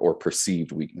 etc., or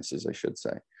perceived weaknesses, I should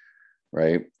say,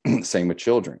 right? Same with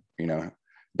children,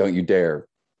 don't you dare,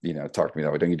 talk to me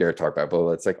that way. Don't you dare talk about it. But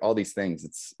it's like all these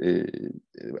things.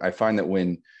 I find that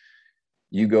when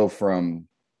you go from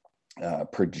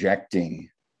projecting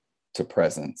to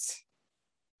presence,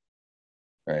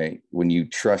 right? When you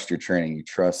trust your training, you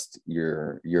trust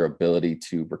your ability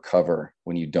to recover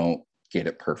when you don't get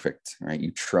it perfect, right?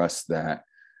 You trust that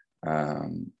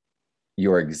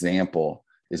your example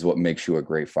is what makes you a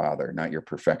great father, not your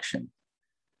perfection,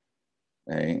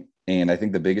 right? And I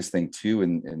think the biggest thing too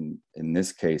in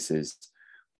this case is,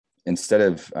 instead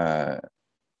of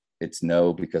it's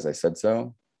no because I said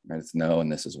so, right? It's no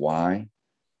and this is why.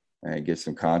 Right? Give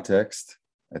some context,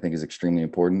 I think, is extremely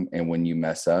important. And when you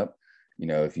mess up,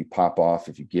 if you pop off,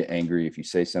 if you get angry, if you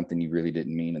say something you really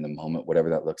didn't mean in the moment, whatever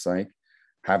that looks like,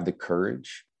 have the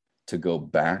courage to go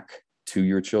back to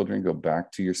your children, go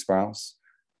back to your spouse,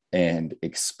 and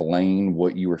explain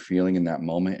what you were feeling in that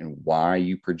moment and why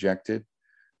you projected.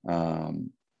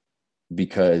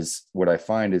 Because what I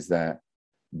find is that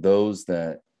those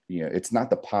that, it's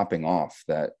not the popping off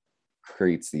that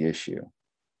creates the issue,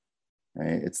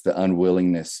 right? It's the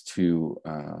unwillingness to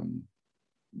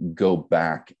go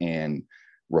back and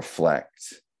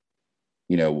reflect,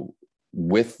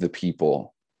 with the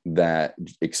people that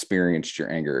experienced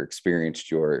your anger,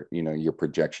 experienced your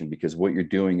projection, because what you're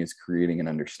doing is creating an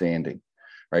understanding,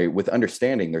 right? With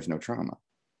understanding, there's no trauma.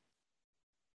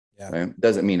 Yeah. Right?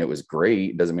 Doesn't mean it was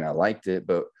great. Doesn't mean I liked it.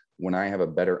 But when I have a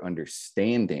better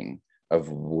understanding of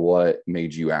what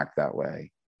made you act that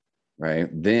way, right,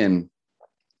 then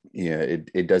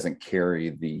it doesn't carry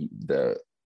the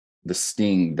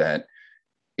sting that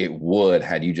it would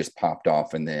had you just popped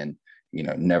off and then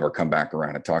never come back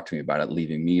around and talk to me about it,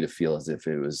 leaving me to feel as if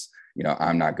it was,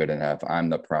 I'm not good enough, I'm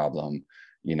the problem,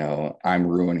 I'm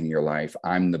ruining your life,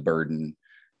 I'm the burden,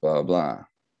 blah blah.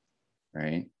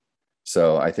 Right?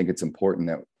 So I think it's important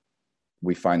that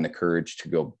we find the courage to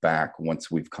go back once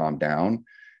we've calmed down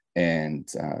and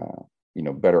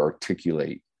better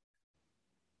articulate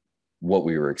what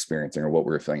we were experiencing or what we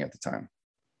were feeling at the time,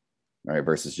 right?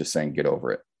 Versus just saying, get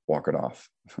over it, walk it off,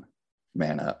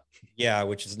 man up. Yeah,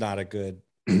 which is not a good,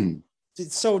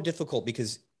 it's so difficult,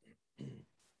 because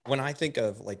when I think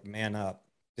of like man up,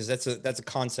 because that's a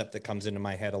concept that comes into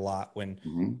my head a lot when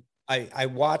Mm-hmm. I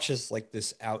watch as like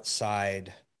this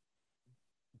outside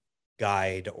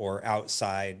guide or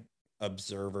outside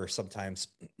observer sometimes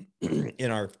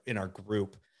in our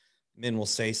group. Men will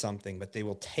say something, but they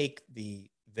will take the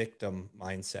victim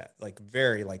mindset, like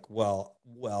very like, well,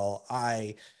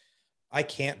 I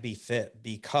can't be fit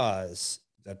because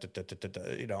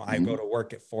you know, I go to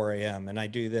work at 4 a.m. and I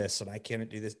do this and I can't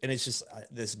do this. And it's just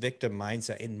this victim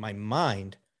mindset. In my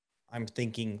mind, I'm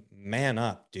thinking, man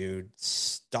up, dude,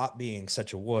 stop being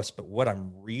such a wuss. But what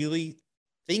I'm really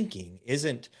thinking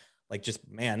isn't like just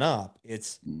man up.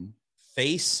 It's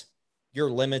face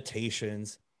your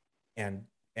limitations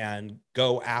and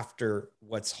go after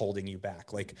what's holding you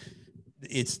back. Like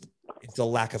it's a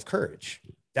lack of courage.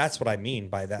 That's what I mean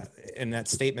by that. And that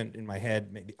statement in my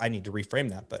head, maybe I need to reframe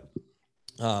that, but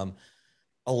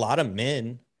a lot of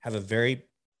men have a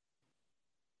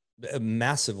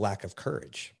massive lack of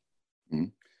courage.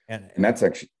 And that's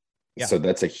actually, so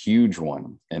that's a huge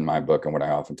one in my book. And what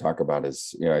I often talk about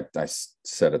is, you know, I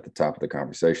said at the top of the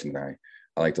conversation that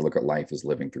I like to look at life as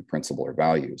living through principle or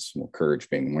values, well, courage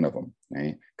being one of them.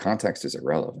 Right? Context is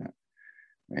irrelevant.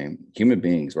 Right? Human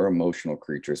beings are emotional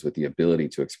creatures with the ability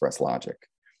to express logic.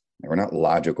 We're not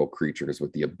logical creatures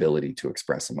with the ability to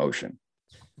express emotion.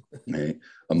 Right?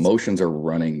 Emotions are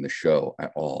running the show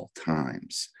at all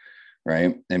times.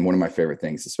 Right. And one of my favorite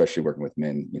things, especially working with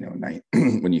men, you know, night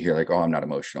when you hear like, oh, I'm not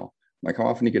emotional. I'm like, how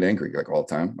often do you get angry? Like all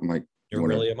the time. I'm like, you're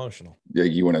really emotional. Yeah.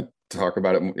 You want to talk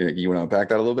about it? You want to unpack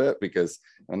that a little bit? Because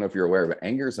I don't know if you're aware, but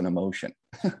anger is an emotion,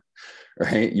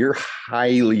 right? You're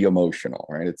highly emotional,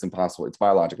 right? It's impossible. It's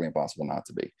biologically impossible not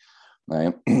to be.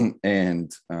 Right.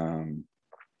 And,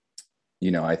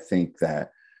 you know, I think that,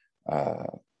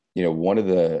 you know, one of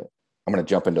the, I'm going to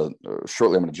jump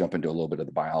into a little bit of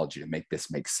the biology to make this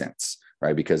make sense,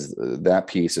 right? Because that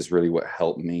piece is really what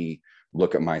helped me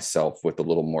look at myself with a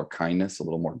little more kindness, a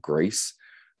little more grace,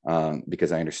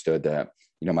 because I understood that,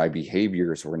 you know, my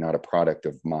behaviors were not a product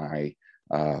of my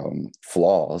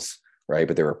flaws, right?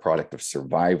 But they were a product of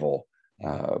survival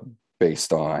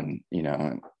based on, you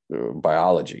know,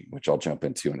 biology, which I'll jump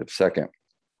into in a second.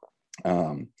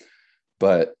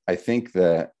 But I think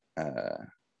that,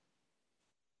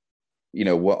 you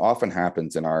know, what often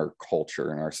happens in our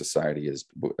culture, in our society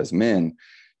as men,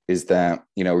 is that,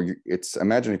 you know,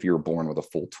 imagine if you were born with a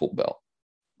full tool belt,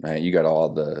 right? You got all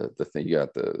the thing, you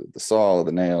got the saw,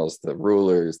 the nails, the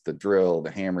rulers, the drill,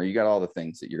 the hammer, you got all the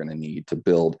things that you're going to need to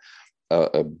build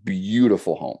a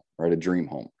beautiful home, right? A dream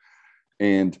home.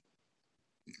 And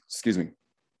excuse me.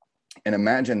 And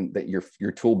imagine that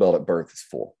your tool belt at birth is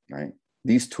full, right?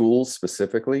 These tools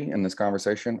specifically in this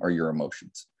conversation are your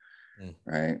emotions.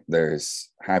 Right? There's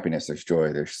happiness, there's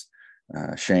joy, there's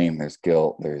shame, there's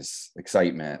guilt, there's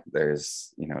excitement,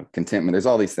 there's, you know, contentment, there's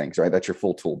all these things, right? That's your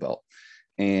full tool belt.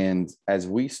 And as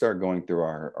we start going through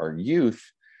our youth,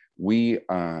 we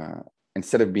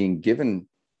instead of being given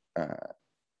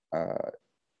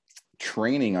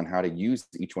training on how to use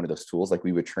each one of those tools, like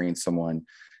we would train someone,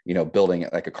 you know, building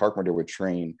it, like a carpenter would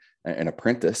train an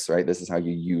apprentice, right? This is how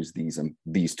you use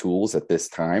these tools at this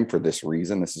time for this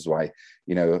reason. This is why,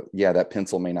 you know, yeah, that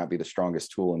pencil may not be the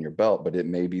strongest tool in your belt, but it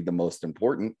may be the most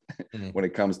important when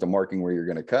it comes to marking where you're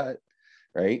going to cut,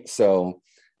 right? So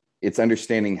it's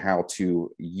understanding how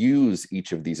to use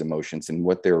each of these emotions and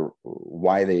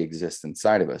why they exist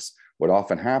inside of us. What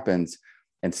often happens,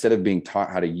 instead of being taught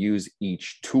how to use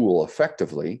each tool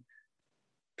effectively,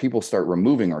 people start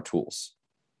removing our tools,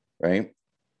 right?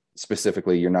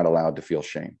 Specifically, you're not allowed to feel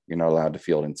shame. You're not allowed to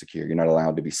feel insecure. You're not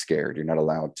allowed to be scared. You're not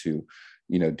allowed to,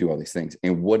 you know, do all these things.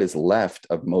 And what is left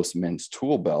of most men's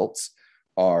tool belts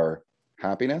are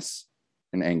happiness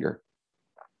and anger.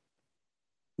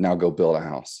 Now go build a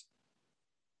house.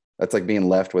 That's like being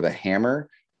left with a hammer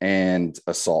and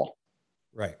a saw.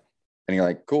 Right. And you're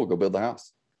like, cool, go build the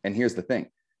house. And here's the thing.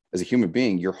 As a human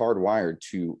being, you're hardwired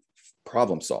to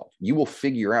problem solve. You will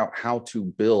figure out how to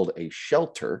build a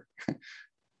shelter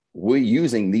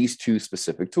using these two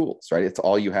specific tools, right? It's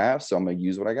all you have, so I'm going to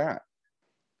use what I got.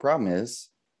 Problem is,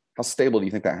 how stable do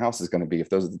you think that house is going to be if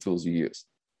those are the tools you use?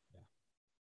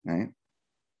 Right?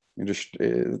 You're just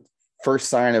first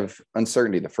sign of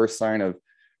uncertainty, the first sign of,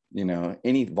 you know,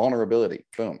 any vulnerability,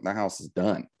 boom, that house is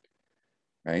done.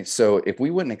 Right? So if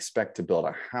we wouldn't expect to build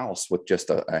a house with just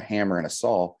a hammer and a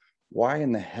saw, why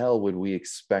in the hell would we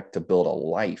expect to build a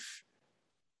life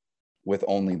with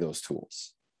only those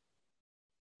tools?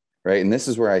 Right? And this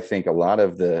is where I think a lot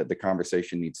of the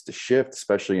conversation needs to shift,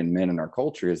 especially in men in our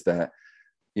culture, is that,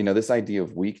 you know, this idea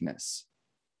of weakness,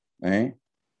 right?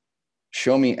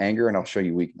 Show me anger and I'll show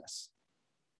you weakness.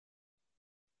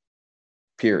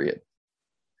 Period.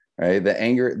 Right? The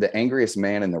angriest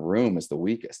man in the room is the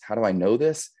weakest. How do I know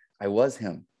this? I was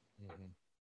him. Mm-hmm.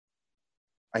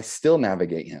 I still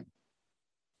navigate him.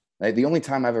 Like, the only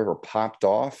time I've ever popped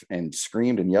off and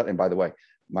screamed and yelled, and by the way,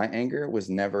 my anger was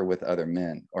never with other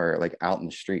men or like out in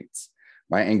the streets.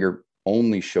 My anger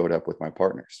only showed up with my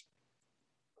partners.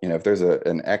 You know, if there's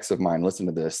an ex of mine listen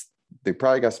to this, they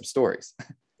probably got some stories.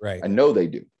 Right. I know they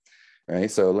do. Right.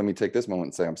 So let me take this moment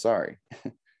and say, I'm sorry.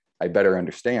 I better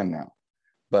understand now.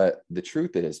 But the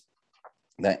truth is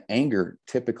that anger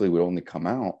typically would only come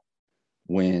out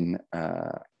when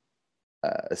a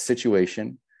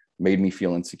situation made me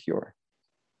feel insecure.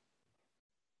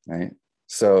 Right.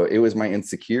 So it was my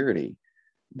insecurity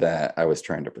that I was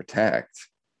trying to protect.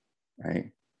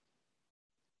 Right.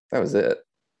 That was it.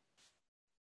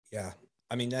 Yeah.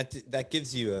 I mean, that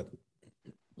gives you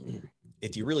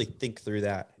if you really think through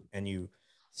that and you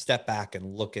step back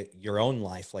and look at your own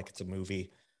life like it's a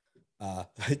movie,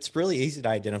 it's really easy to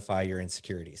identify your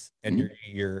insecurities and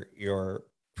your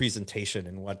presentation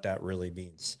and what that really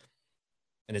means.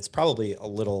 And it's probably a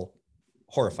little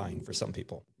horrifying for some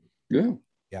people. Yeah.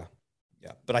 Yeah.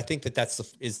 Yeah. But I think that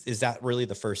is that really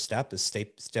the first step, is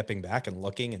stepping back and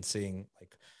looking and seeing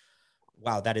like,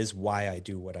 wow, that is why I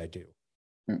do what I do.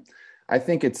 I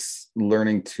think it's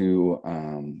learning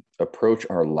to approach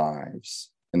our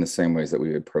lives in the same ways that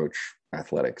we approach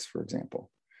athletics, for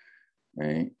example.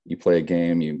 Right? You play a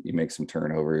game, you make some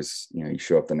turnovers, you know, you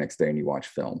show up the next day and you watch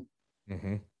film.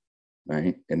 Mm-hmm.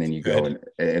 Right? And then you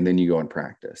go and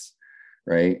practice.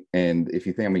 Right? And if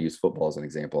you think, I'm gonna use football as an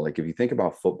example, like if you think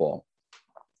about football,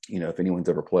 you know, if anyone's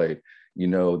ever played, you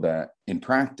know that in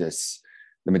practice,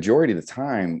 the majority of the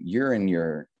time you're in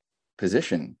your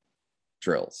position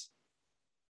drills,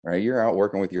 right? You're out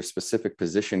working with your specific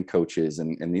position coaches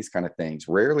and these kind of things.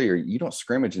 Rarely, or you don't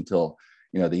scrimmage until,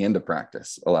 you know, the end of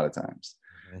practice a lot of times.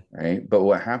 Mm-hmm. Right? But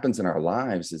what happens in our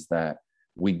lives is that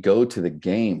we go to the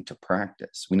game to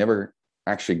practice. We never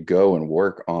actually go and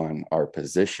work on our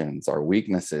positions, our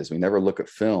weaknesses. We never look at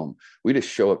film. We just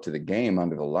show up to the game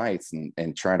under the lights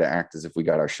and try to act as if we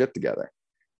got our shit together,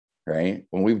 right?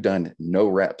 When we've done no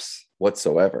reps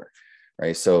whatsoever,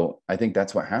 right? So I think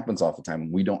that's what happens all the time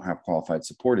when we don't have qualified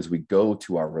support, is we go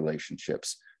to our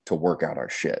relationships to work out our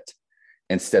shit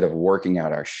instead of working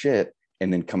out our shit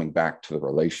and then coming back to the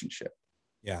relationship.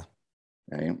 Yeah.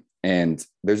 Right. And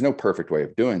there's no perfect way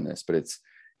of doing this, but it's,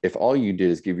 if all you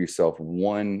did is give yourself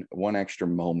one extra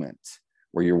moment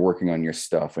where you're working on your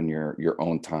stuff in your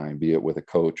own time, be it with a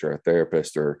coach or a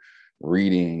therapist or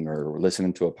reading or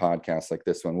listening to a podcast like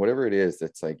this one, whatever it is,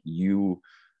 that's like you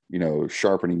know,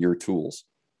 sharpening your tools,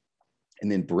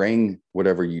 and then bring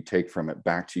whatever you take from it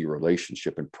back to your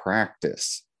relationship and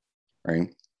practice,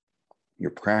 right? You're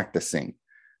practicing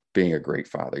being a great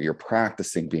father. You're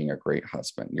practicing being a great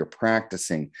husband. You're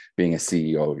practicing being a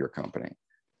CEO of your company.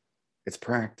 It's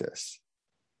practice.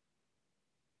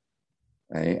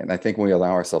 Right? And I think when we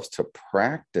allow ourselves to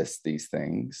practice these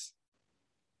things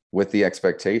with the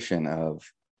expectation of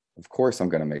course, I'm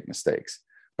going to make mistakes,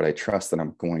 but I trust that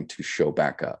I'm going to show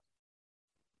back up.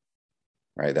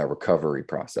 Right? That recovery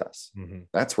process. Mm-hmm.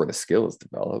 That's where the skill is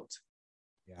developed.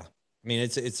 Yeah. I mean,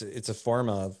 it's a form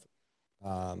of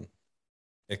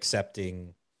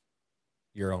accepting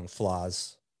your own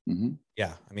flaws. Mm-hmm.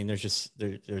 Yeah. I mean,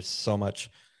 there's so much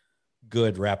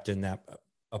good wrapped in that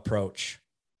approach.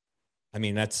 I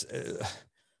mean, that's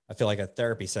I feel like a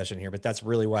therapy session here, but that's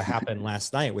really what happened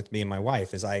last night with me and my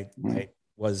wife. Is I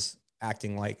was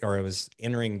acting like, or I was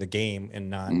entering the game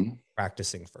and not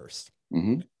practicing first.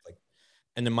 Mm-hmm. Like,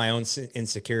 and then my own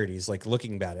insecurities, like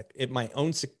looking back at it, my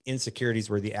own insecurities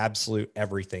were the absolute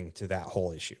everything to that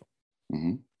whole issue.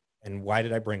 Mm-hmm. And why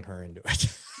did I bring her into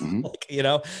it? Mm-hmm. Like, you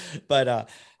know, but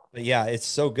yeah, it's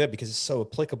so good because it's so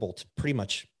applicable to pretty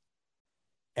much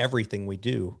everything we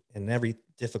do and every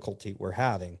difficulty we're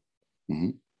having.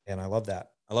 Mm-hmm. And I love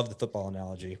that. I love the football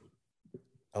analogy.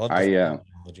 I love the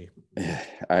analogy.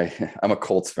 I'm a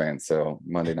Colts fan, so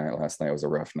Monday night last night was a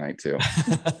rough night too.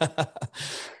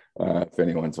 If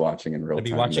anyone's watching in real time,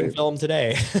 be watching film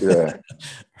today. Yeah.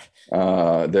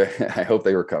 I hope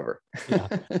they recover. Yeah,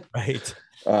 right.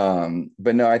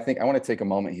 But no, I think I want to take a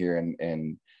moment here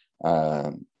and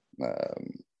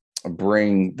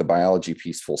bring the biology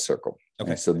piece full circle.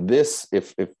 Okay. So this,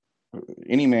 if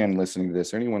any man listening to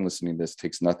this or anyone listening to this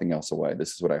takes nothing else away,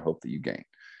 this is what I hope that you gain.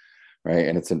 Right.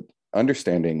 And it's an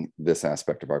understanding this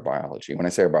aspect of our biology. When I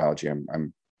say our biology,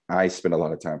 I spend a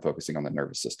lot of time focusing on the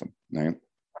nervous system. Right.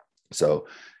 So,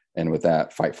 and with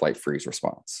that, fight, flight, freeze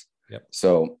response. Yep.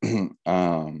 So,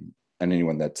 and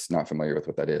anyone that's not familiar with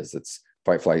what that is, it's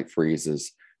fight, flight, freeze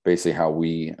is basically how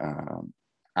we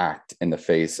act in the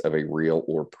face of a real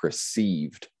or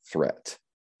perceived threat.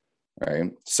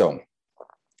 Right. So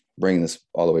bringing this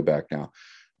all the way back now,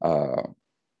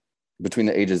 between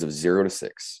the ages of 0 to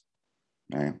 6,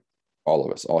 right? All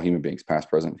of us, all human beings, past,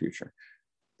 present, future.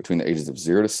 Between the ages of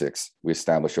 0 to 6, we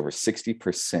establish over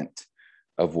 60%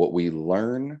 of what we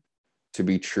learn to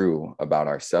be true about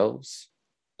ourselves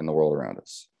and the world around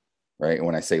us, right? And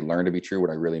when I say learn to be true, what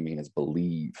I really mean is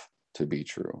believe to be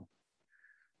true,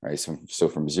 right? So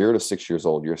from 0 to 6 years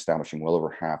old, you're establishing well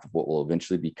over half of what will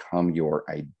eventually become your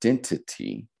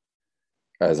identity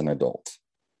as an adult,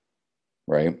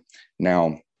 right?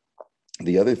 Now,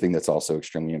 the other thing that's also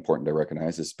extremely important to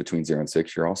recognize is between 0 and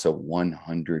 6, you're also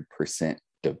 100%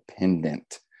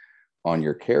 dependent on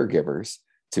your caregivers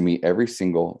to meet every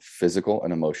single physical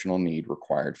and emotional need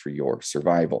required for your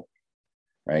survival,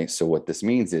 right? So what this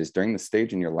means is during the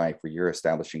stage in your life where you're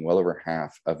establishing well over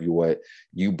half of what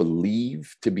you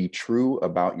believe to be true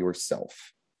about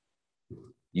yourself,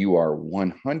 you are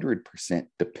 100%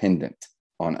 dependent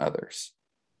on others,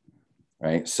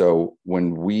 right? So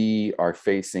when we are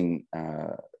facing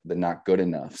the not good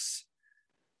enoughs,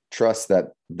 trust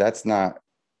that that's not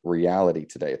reality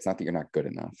today. It's not that you're not good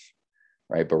enough,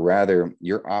 right? But rather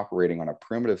you're operating on a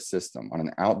primitive system, on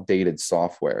an outdated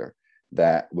software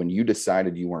that when you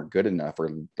decided you weren't good enough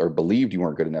or believed you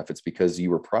weren't good enough, it's because you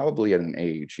were probably at an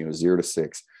age, 0 to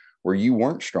 6, where you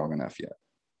weren't strong enough yet.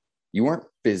 You weren't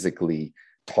physically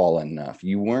tall enough.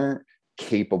 You weren't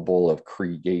capable of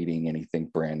creating anything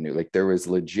brand new. Like there was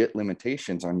legit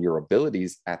limitations on your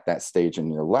abilities at that stage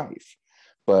in your life.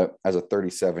 But as a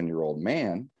 37-year-old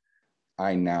man,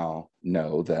 I now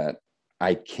know that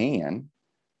I can,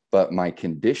 but my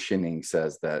conditioning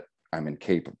says that I'm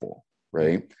incapable,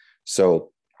 right?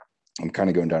 So I'm kind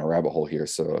of going down a rabbit hole here.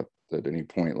 So at any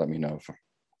point, let me know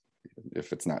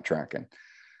if it's not tracking.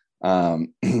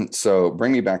 So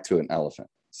bring me back to an elephant.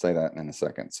 Say that in a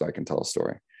second so I can tell a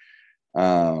story.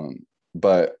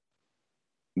 But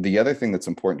the other thing that's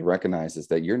important to recognize is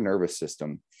that your nervous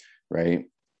system, right?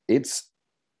 It's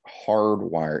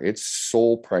hardwired. Its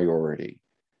sole priority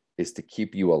is to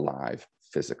keep you alive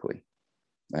physically,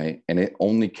 right? And it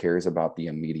only cares about the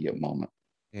immediate moment,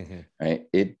 right?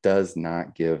 It does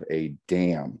not give a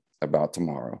damn about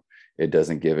tomorrow. It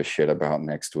doesn't give a shit about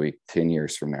next week, 10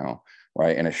 years from now,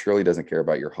 right? And it surely doesn't care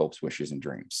about your hopes, wishes, and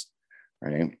dreams,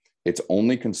 right? Its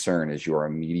only concern is your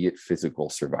immediate physical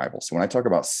survival. So when I talk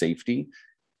about safety,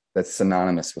 that's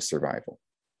synonymous with survival,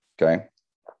 okay?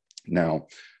 Now,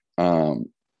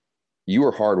 you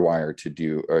are hardwired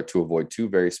to avoid two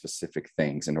very specific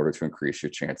things in order to increase your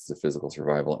chances of physical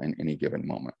survival in any given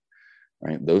moment,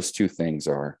 right? Those two things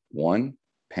are, one,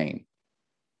 pain.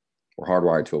 We're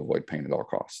hardwired to avoid pain at all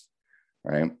costs,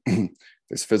 right?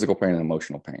 There's physical pain and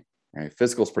emotional pain, right?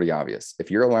 Physical is pretty obvious.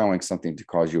 If you're allowing something to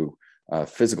cause you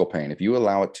physical pain, if you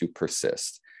allow it to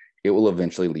persist, it will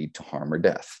eventually lead to harm or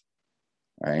death,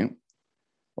 right?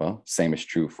 Well, same is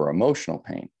true for emotional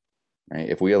pain, right?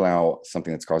 If we allow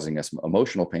something that's causing us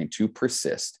emotional pain to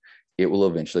persist, it will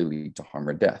eventually lead to harm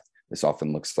or death. This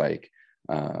often looks like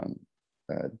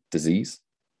disease,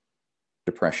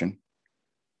 depression,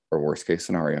 or worst case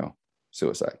scenario,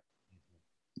 suicide,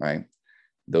 right?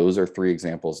 Those are three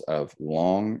examples of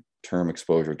long-term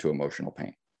exposure to emotional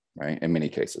pain, right? In many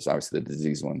cases, obviously the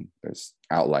disease one, there's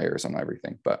outliers on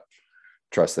everything, but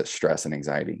trust that stress and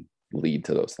anxiety lead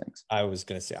to those things. I was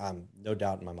going to say, no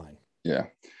doubt in my mind. Yeah.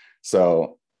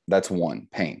 So that's one,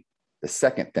 pain. The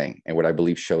second thing, and what I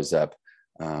believe shows up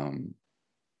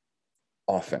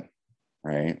often,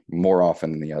 right? More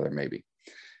often than the other, maybe,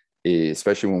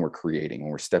 especially when we're creating,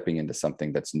 when we're stepping into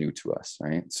something that's new to us,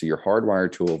 right? So you're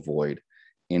hardwired to avoid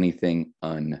anything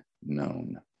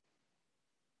unknown,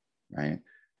 right?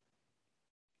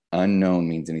 Unknown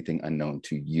means anything unknown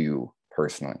to you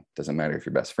personally. Doesn't matter if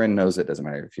your best friend knows it. Doesn't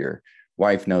matter if your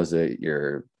wife knows it,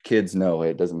 your kids know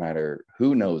it. Doesn't matter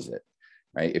who knows it,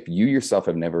 right? If you yourself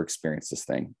have never experienced this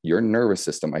thing, your nervous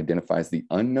system identifies the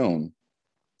unknown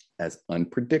as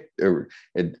unpredictable.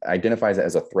 It identifies it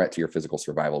as a threat to your physical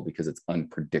survival because it's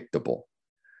unpredictable,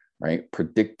 right?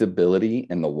 Predictability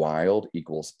in the wild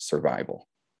equals survival,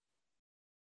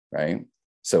 right?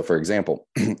 So for example,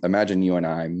 imagine you and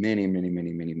I many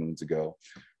moons ago,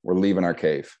 we're leaving our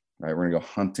cave, right? We're gonna go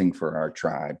hunting for our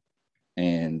tribe.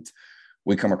 And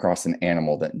we come across an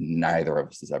animal that neither of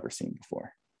us has ever seen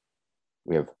before.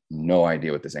 We have no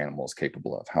idea what this animal is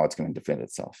capable of, how it's going to defend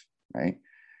itself, right?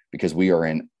 Because we are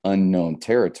in unknown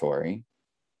territory,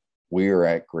 we are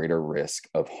at greater risk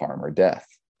of harm or death,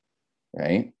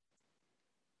 right?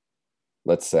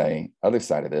 Let's say, other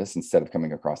side of this, instead of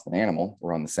coming across an animal,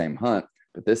 we're on the same hunt,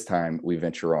 but this time we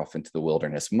venture off into the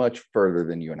wilderness much further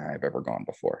than you and I have ever gone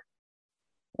before,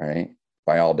 right?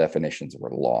 By all definitions, we're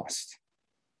lost.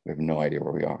 We have no idea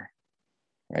where we are,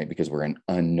 right? Because we're in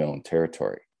unknown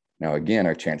territory. Now, again,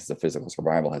 our chances of physical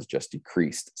survival has just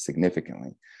decreased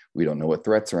significantly. We don't know what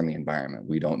threats are in the environment.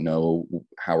 We don't know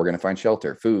how we're going to find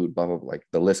shelter, food, blah, blah, blah. Like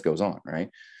the list goes on,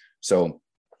 right? So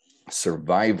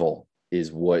survival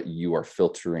is what you are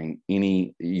filtering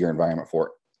your environment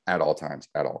for at all times,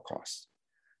 at all costs,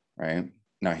 right?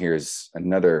 Now, here's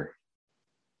another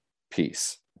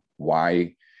piece.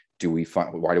 Why do we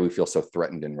feel so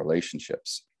threatened in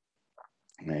relationships,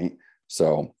 right?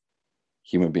 So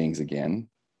human beings, again,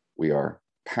 we are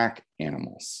pack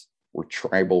animals. We're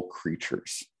tribal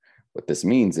creatures. What this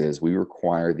means is we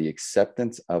require the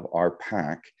acceptance of our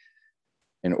pack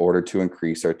in order to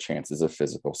increase our chances of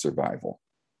physical survival,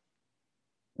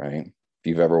 right? If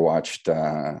you've ever watched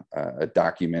a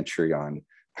documentary on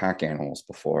pack animals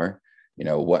before, you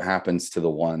know, what happens to the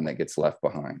one that gets left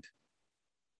behind?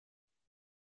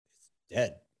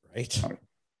 Dead, right?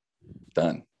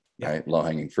 Done, yeah. Right?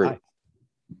 Low-hanging fruit.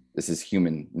 This is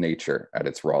human nature at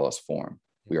its rawest form.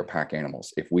 We are pack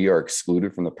animals. If we are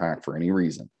excluded from the pack for any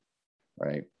reason,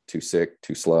 right? Too sick,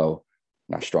 too slow,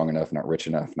 not strong enough, not rich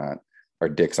enough, not our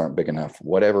dicks aren't big enough,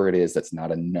 whatever it is that's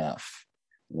not enough,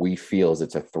 we feel as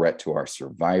it's a threat to our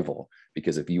survival.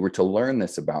 Because if you were to learn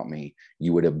this about me,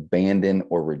 you would abandon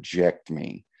or reject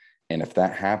me. And if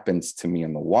that happens to me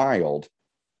in the wild,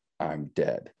 I'm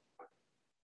dead.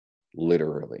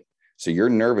 Literally. So your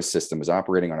nervous system is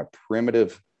operating on a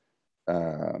primitive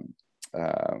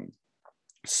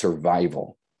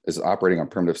survival,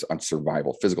 on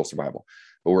survival, physical survival.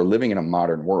 But we're living in a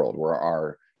modern world where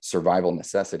our survival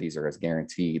necessities are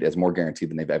more guaranteed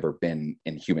than they've ever been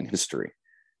in human history,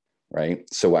 right?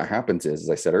 So what happens is, as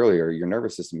I said earlier, your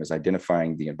nervous system is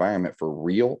identifying the environment for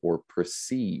real or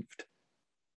perceived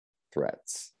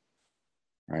threats,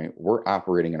 right? We're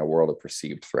operating in a world of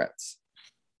perceived threats,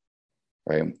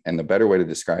 right? And the better way to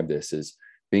describe this is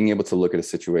being able to look at a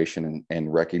situation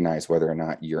and recognize whether or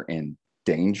not you're in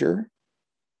danger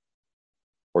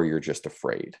or you're just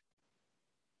afraid.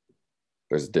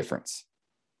 There's a difference.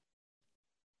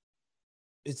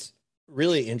 It's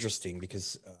really interesting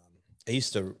because I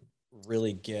used to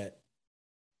really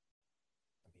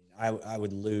I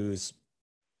would lose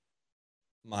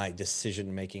my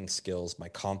decision-making skills, my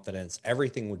confidence,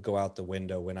 everything would go out the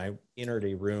window when I entered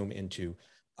a room into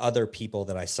other people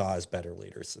that I saw as better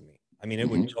leaders than me. I mean, it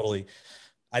would totally,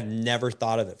 I've never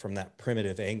thought of it from that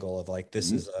primitive angle of like,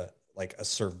 this is a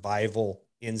survival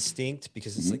instinct,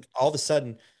 because it's like all of a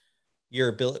sudden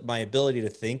my ability to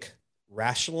think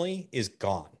rationally is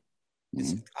gone.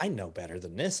 It's like, I know better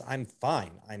than this. I'm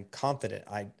fine. I'm confident.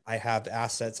 I have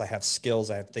assets. I have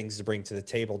skills. I have things to bring to the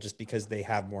table just because they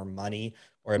have more money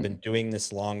or have been doing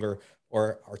this longer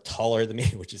or are taller than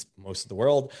me, which is most of the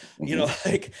world, you know,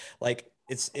 like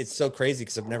it's so crazy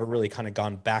because I've never really kind of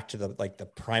gone back to the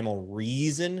primal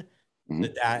reason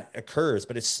that occurs,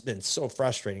 but it's been so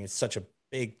frustrating. It's such a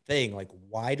big thing. Like,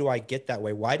 why do I get that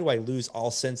way? Why do I lose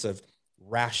all sense of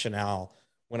rationale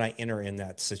when I enter in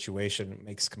that situation? It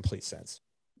makes complete sense.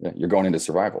 Yeah, you're going into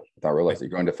survival without realizing.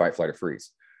 You're going to fight, flight, or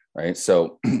freeze, right?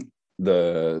 So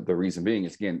the reason being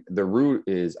is, again,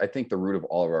 I think the root of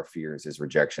all of our fears is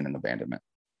rejection and abandonment,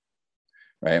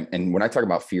 right? And when I talk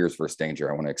about fears versus danger,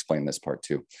 I want to explain this part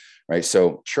too, right?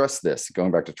 So trust this,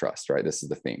 going back to trust, right? This is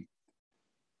the theme.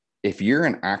 If you're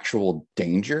in actual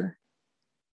danger,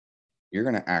 you're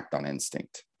going to act on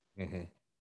instinct.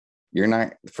 You're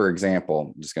not, for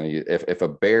example, I'm just going to, if a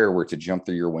bear were to jump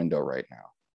through your window right now,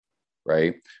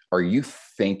 right? Are you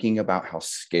thinking about how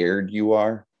scared you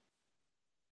are?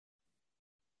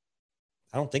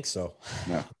 I don't think so.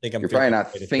 No. I think you're probably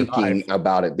not thinking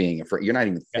about it being afraid. You're not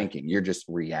even thinking. You're just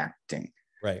reacting.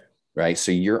 Right.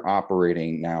 So you're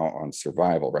operating now on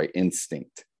survival, right?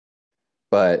 Instinct.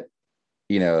 But,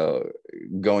 you know,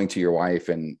 going to your wife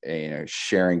and, you know,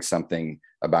 sharing something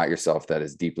about yourself that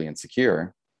is deeply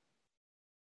insecure,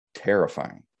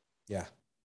 terrifying. Yeah,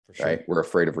 for sure. Right. We're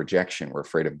afraid of rejection. We're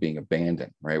afraid of being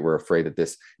abandoned. Right. We're afraid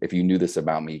that if you knew this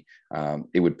about me,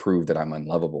 it would prove that I'm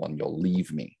unlovable and you'll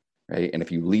leave me. Right. And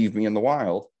if you leave me in the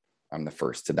wild, I'm the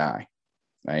first to die.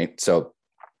 Right. So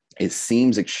it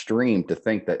seems extreme to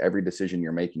think that every decision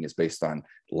you're making is based on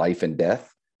life and death.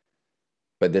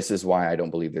 But this is why I don't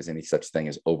believe there's any such thing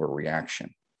as overreaction.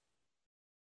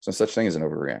 There's no such thing as an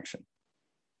overreaction.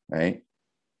 Right.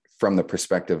 From the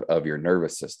perspective of your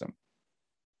nervous system,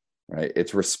 right?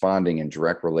 It's responding in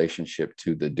direct relationship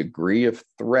to the degree of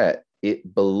threat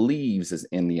it believes is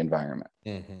in the environment.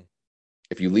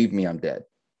 If you leave me, I'm dead.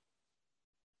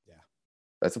 Yeah.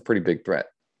 That's a pretty big threat.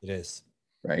 It is.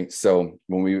 Right. So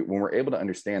when we're able to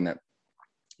understand that,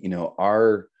 you know,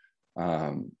 our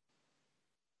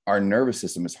nervous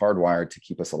system is hardwired to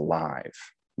keep us alive,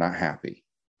 not happy.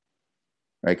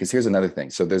 right? Because here's another thing.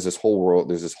 So there's this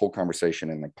whole conversation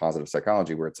in like positive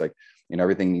psychology where it's like,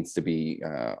 everything needs to be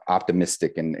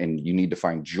optimistic and you need to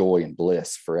find joy and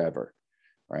bliss forever,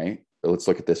 right? But let's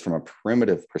look at this from a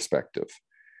primitive perspective.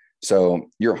 So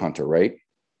you're a hunter, right?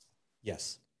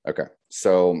 Yes. Okay.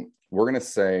 So we're going to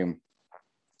say,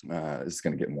 this is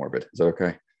going to get morbid. Is that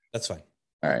okay? That's fine.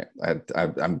 All right.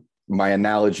 I'm my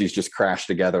analogies just crashed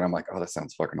together. I'm like, oh, that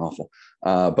sounds fucking awful.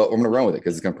 But I'm going to run with it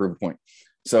because it's going to prove a point.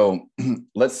 So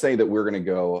let's say that we're going to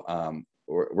go,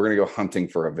 we're going to go hunting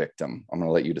for a victim. I'm going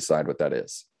to let you decide what that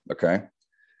is. Okay.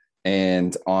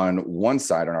 And on one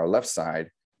side, on our left side,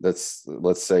 let's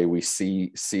say we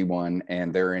see one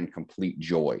and they're in complete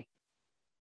joy,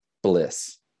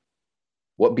 bliss.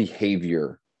 What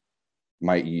behavior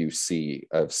might you see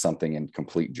of something in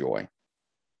complete joy?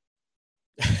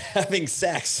 Having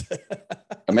sex.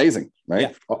 Amazing, right?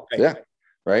 Yeah, oh, right. Yeah,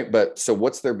 right. But so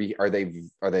what's their are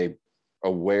they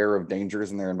aware of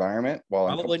dangers in their environment? Well,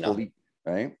 probably not.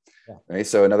 Right. Yeah. Right.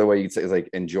 So another way you'd say is like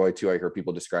enjoy too. I hear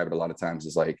people describe it a lot of times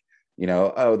is like,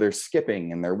 oh, they're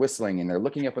skipping and they're whistling and they're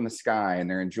looking up in the sky and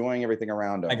they're enjoying everything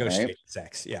around them. I go right? straight to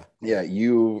sex. Yeah. Yeah.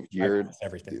 You're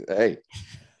everything. Hey,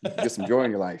 just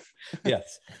enjoying your life.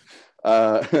 Yes.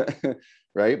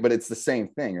 Right. But it's the same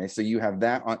thing, right? So you have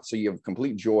that on, so you have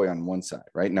complete joy on one side,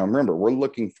 right? Now, remember, we're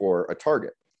looking for a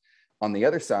target. On the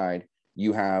other side,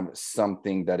 you have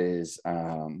something that is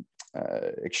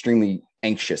extremely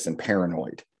anxious and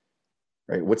paranoid,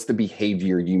 right? What's the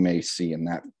behavior you may see in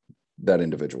that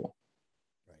individual?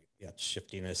 Right. Yeah.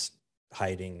 Shiftiness,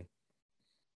 hiding.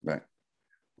 Right.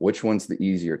 Which one's the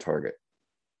easier target?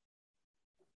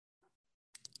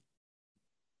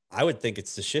 I would think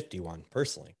it's the shifty one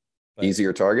personally. But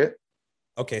easier target.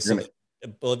 Okay. So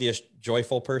oblivious,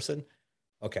 joyful person.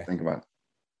 Okay. Think about it.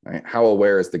 Right. How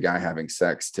aware is the guy having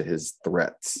sex to his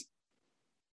threats?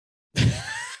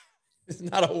 He's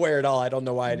not aware at all. I don't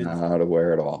know why I didn't. Not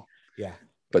aware at all. Yeah.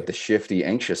 But the shifty,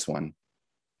 anxious one,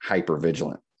 hyper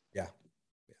vigilant. Yeah.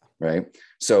 Right.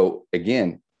 So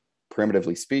again,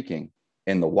 primitively speaking,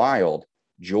 in the wild,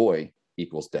 joy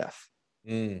equals death.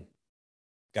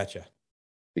 Gotcha.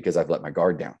 Because I've let my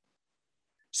guard down.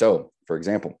 So, for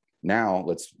example, now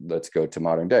let's go to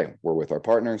modern day. We're with our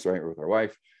partners, right? We're with our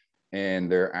wife, and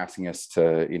they're asking us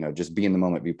to, just be in the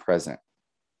moment, be present.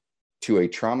 To a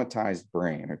traumatized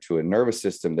brain or to a nervous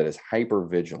system that is hyper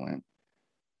vigilant,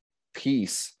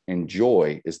 peace and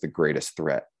joy is the greatest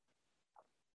threat.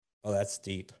 Oh, that's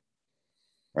deep.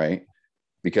 Right?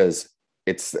 Because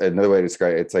it's another way to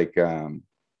describe it. It's like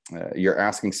you're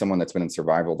asking someone that's been in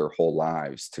survival their whole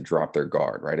lives to drop their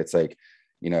guard, right? It's like,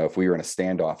 if we were in a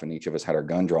standoff and each of us had our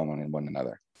gun drawn on one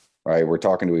another, right? We're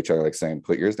talking to each other like saying,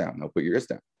 put yours down. No, put yours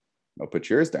down. No, put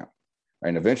yours down. Right?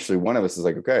 And eventually one of us is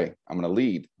like, okay, I'm going to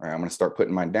lead, right? I'm going to start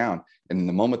putting mine down. And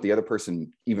the moment the other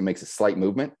person even makes a slight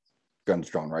movement, gun's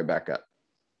drawn right back up,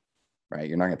 right?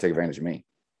 You're not going to take advantage of me.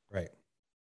 Right.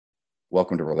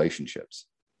 Welcome to relationships.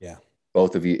 Yeah.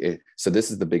 Both of you. So this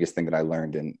is the biggest thing that I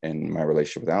learned in my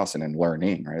relationship with Allison and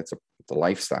learning, right? It's a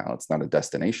lifestyle. It's not a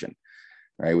destination,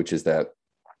 right? Which is that,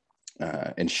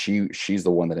 and she's the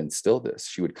one that instilled this.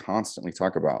 She would constantly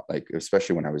talk about, like,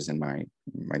 especially when I was in my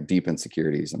deep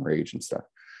insecurities and rage and stuff,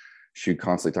 she would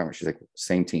constantly talk about, she's like,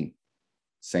 same team.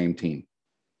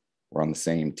 We're on the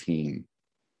same team.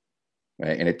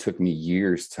 Right? And it took me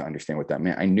years to understand what that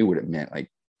meant. I knew what it meant, like,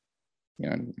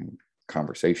 in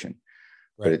conversation,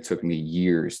 right. But it took me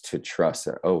years to trust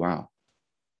that, oh, wow,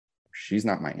 she's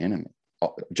not my enemy.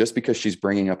 Just because she's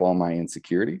bringing up all my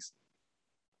insecurities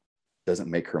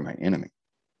doesn't make her my enemy,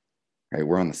 right?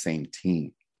 We're on the same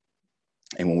team.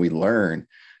 And when we learn,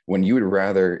 when you would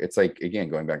rather, it's like, again,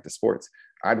 going back to sports,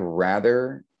 I'd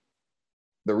rather,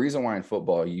 the reason why in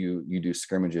football you do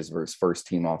scrimmages versus first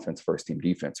team offense, first team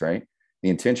defense, right? The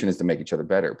intention is to make each other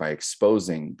better by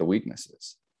exposing the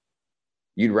weaknesses.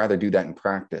 You'd rather do that in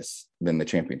practice than the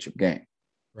championship game.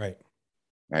 Right.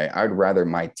 Right. I'd rather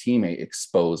my teammate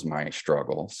expose my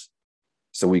struggles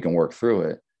so we can work through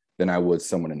it than I would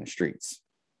someone in the streets.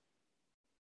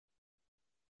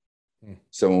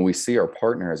 So when we see our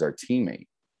partner as our teammate,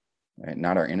 right,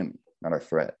 not our enemy, not our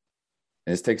threat,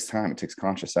 and this takes time, it takes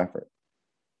conscious effort,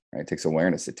 right? It takes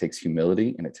awareness, it takes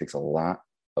humility, and it takes a lot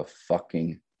of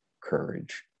fucking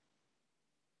courage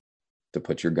to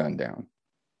put your gun down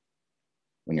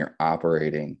when you're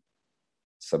operating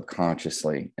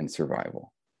subconsciously in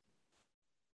survival.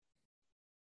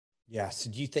 Yeah.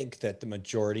 So do you think that the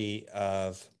majority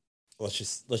of, let's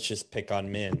just pick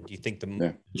on men. Do you think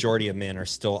the majority of men are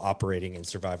still operating in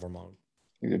survival mode?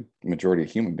 The majority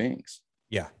of human beings.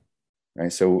 Yeah.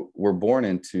 Right. So we're born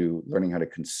into learning how to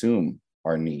consume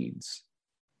our needs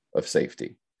of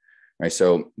safety. right?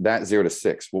 So that 0 to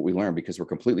 6, what we learn, because we're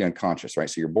completely unconscious, right?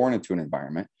 So you're born into an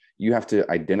environment, you have to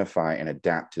identify and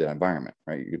adapt to that environment,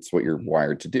 right? It's what you're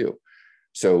wired to do.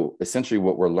 So essentially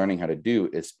what we're learning how to do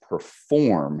is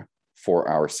perform for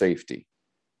our safety.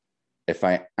 If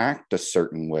I act a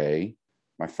certain way,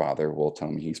 my father will tell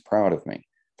me he's proud of me.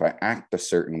 If I act a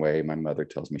certain way, my mother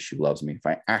tells me she loves me. If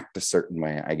I act a certain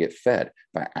way, I get fed.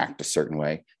 If I act a certain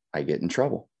way, I get in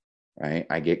trouble, right?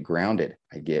 I get grounded.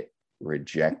 I get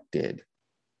rejected,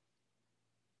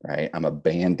 right? I'm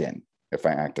abandoned if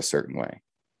I act a certain way,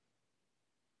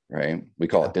 right? We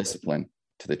call it discipline.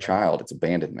 To the child, it's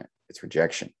abandonment. It's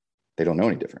rejection. They don't know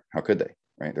any different. How could they,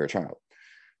 right? They're a child.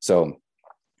 So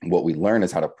what we learn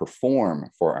is how to perform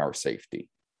for our safety.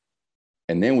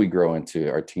 And then we grow into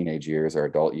our teenage years, our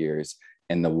adult years,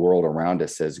 and the world around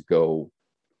us says, go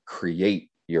create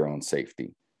your own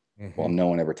safety. Well, no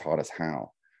one ever taught us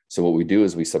how. So what we do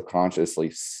is we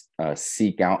subconsciously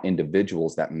seek out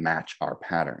individuals that match our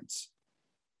patterns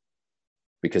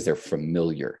because they're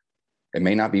familiar. It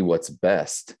may not be what's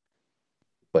best,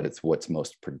 but it's what's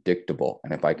most predictable.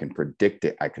 And if I can predict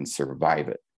it, I can survive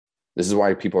it. This is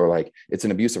why people are like, it's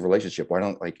an abusive relationship. Why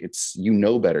don't, like, it's, you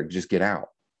know better, just get out.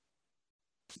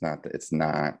 It's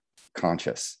not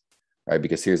conscious, right?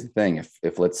 Because here's the thing.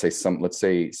 If let's say someone's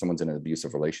in an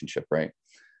abusive relationship, right?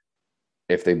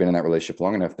 If they've been in that relationship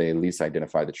long enough, they at least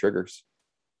identify the triggers.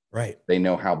 Right. They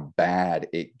know how bad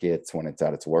it gets when it's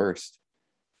at its worst.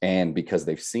 And because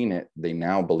they've seen it, they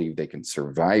now believe they can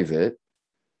survive it.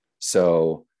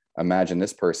 So imagine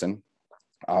this person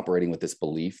operating with this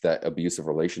belief that abusive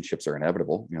relationships are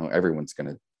inevitable. You know, everyone's going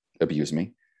to abuse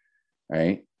me,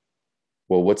 right?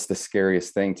 Well, what's the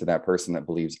scariest thing to that person that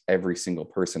believes every single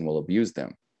person will abuse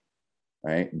them,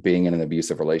 right? Being in an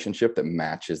abusive relationship that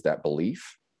matches that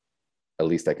belief, at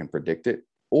least I can predict it,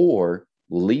 or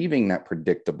leaving that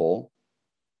predictable,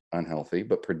 unhealthy,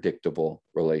 but predictable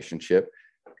relationship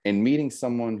and meeting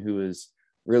someone who is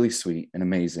really sweet and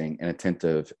amazing and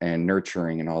attentive and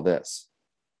nurturing and all this.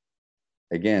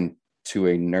 Again, to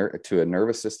a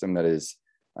nervous system that is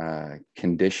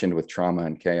conditioned with trauma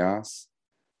and chaos,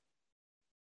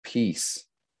 peace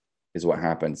is what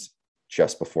happens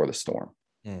just before the storm,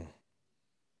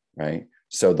 right?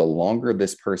 So the longer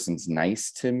this person's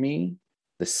nice to me,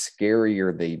 the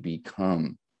scarier they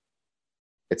become.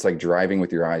 It's like driving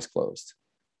with your eyes closed.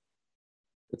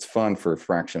 It's fun for a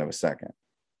fraction of a second.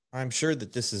 I'm sure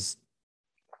that this is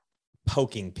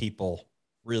poking people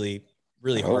really,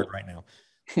 really hard right now,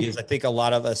 because I think a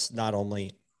lot of us not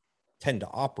only tend to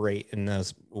operate in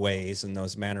those ways and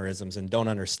those mannerisms and don't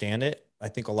understand it. I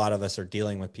think a lot of us are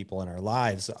dealing with people in our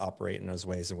lives that operate in those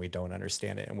ways and we don't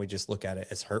understand it. And we just look at it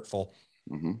as hurtful.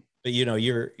 But you know,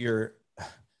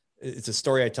 it's a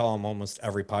story I tell on almost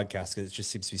every podcast because it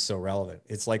just seems to be so relevant.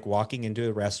 It's like walking into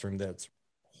a restroom that's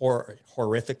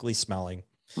horrifically smelling.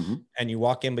 And you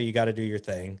walk in, but you got to do your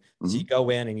thing. So you go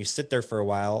in and you sit there for a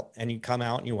while and you come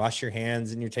out and you wash your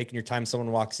hands and you're taking your time.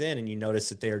 Someone walks in and you notice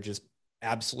that they are just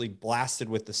absolutely blasted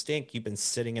with the stink. You've been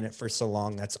sitting in it for so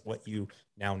long. That's what you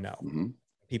now know.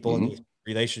 People in these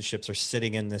relationships are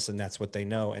sitting in this and that's what they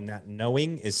know. And that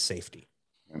knowing is safety.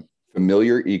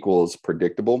 Familiar equals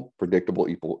predictable. Predictable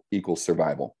equals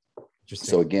survival.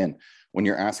 So again, when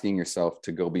you're asking yourself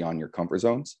to go beyond your comfort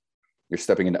zones, you're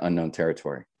stepping into unknown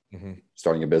territory.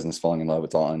 Starting a business, falling in love,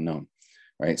 it's all unknown,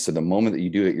 right? So the moment that you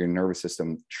do it, your nervous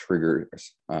system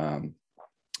triggers,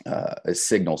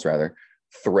 signals rather,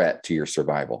 threat to your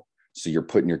survival. So you're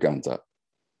putting your guns up,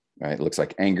 right? It looks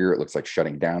like anger, it looks like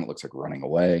shutting down, it looks like running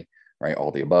away, right?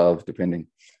 All the above, depending,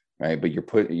 right? But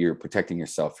you're protecting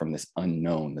yourself from this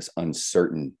unknown, this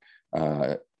uncertain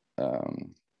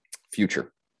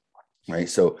future, right?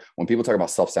 So when people talk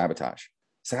about self-sabotage,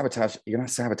 you're not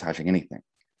sabotaging anything,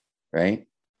 right?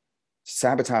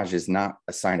 Sabotage is not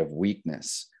a sign of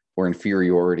weakness or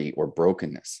inferiority or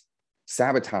brokenness.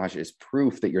 Sabotage is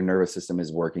proof that your nervous system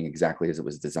is working exactly as it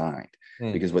was designed.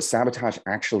 Because what sabotage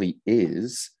actually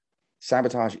is,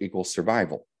 sabotage equals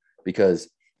survival. Because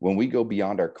when we go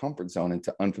beyond our comfort zone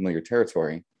into unfamiliar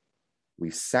territory,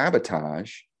 we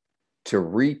sabotage to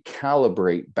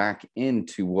recalibrate back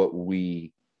into what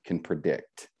we can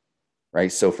predict,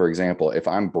 right? So for example, if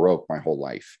I'm broke my whole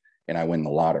life and I win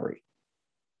the lottery,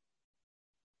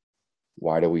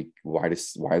 why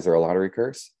is there a lottery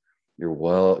curse?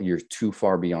 You're too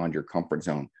far beyond your comfort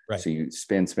zone. Right. So you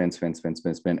spin,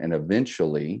 and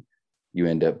eventually you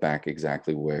end up back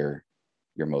exactly where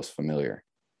you're most familiar,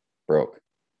 broke.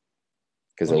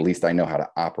 Because at least I know how to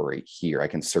operate here. I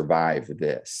can survive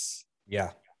this. Yeah.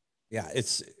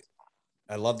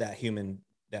 I love that human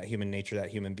nature, that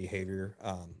human behavior,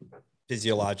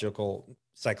 physiological,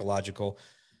 psychological.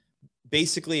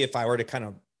 basically, if I were to kind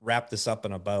of wrap this up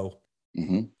in a bow,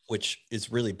 Mm-hmm. which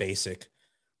is really basic,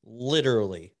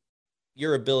 literally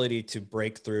your ability to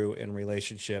break through in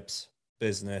relationships,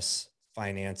 business,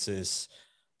 finances,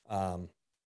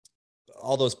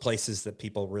 all those places that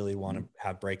people really want to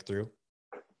have breakthrough.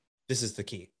 This is the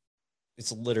key.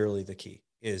 It's literally the key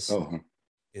is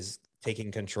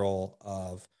taking control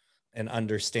of and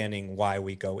understanding why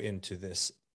we go into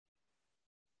this.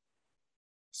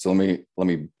 So let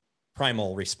me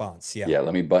primal response. Yeah.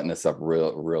 Let me button this up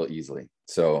real easily.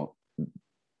 So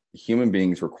human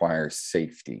beings require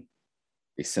safety,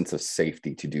 a sense of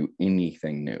safety to do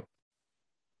anything new.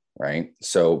 Right.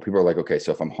 So people are like, okay,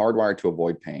 so if I'm hardwired to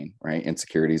avoid pain, right?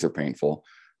 Insecurities are painful.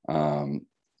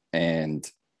 And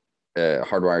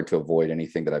hardwired to avoid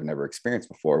anything that I've never experienced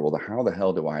before. Well, how the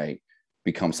hell do I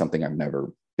become something I've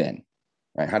never been?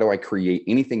 Right? How do I create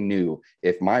anything new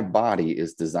if my body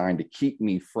is designed to keep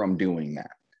me from doing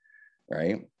that?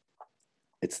 Right?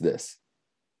 It's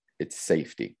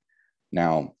safety.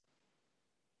 Now,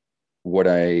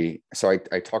 I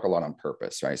talk a lot on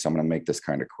purpose, right? So I'm going to make this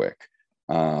kind of quick.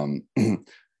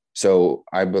 So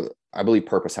I believe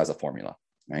purpose has a formula,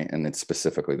 right? And it's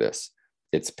specifically this: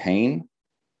 it's pain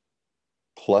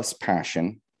plus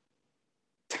passion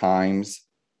times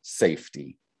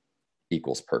safety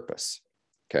equals purpose.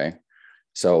 Okay.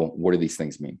 So what do these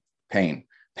things mean?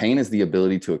 Pain is the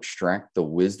ability to extract the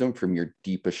wisdom from your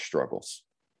deepest struggles,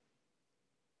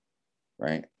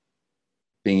 right?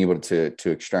 Being able to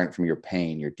extract from your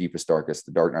pain, your deepest, darkest,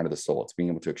 the dark night of the soul. It's being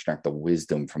able to extract the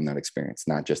wisdom from that experience,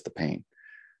 not just the pain,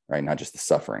 right? Not just the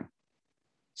suffering.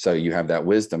 So you have that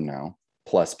wisdom now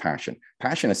plus passion.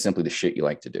 Passion is simply the shit you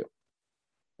like to do,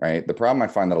 right? The problem I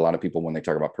find that a lot of people, when they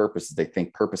talk about purpose, is they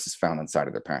think purpose is found inside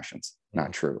of their passions.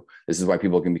 Not true. This is why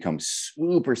people can become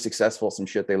super successful at some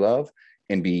shit they love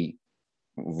and be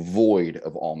void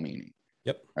of all meaning.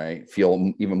 Yep. Right.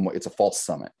 Feel even more, it's a false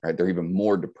summit, right? They're even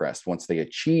more depressed once they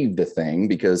achieve the thing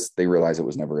because they realize it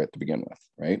was never it to begin with.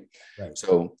 Right.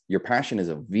 So your passion is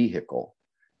a vehicle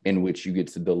in which you get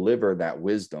to deliver that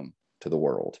wisdom to the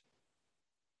world.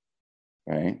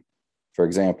 Right. For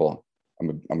example,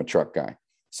 I'm a truck guy.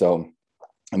 So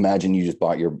imagine you just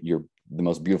bought the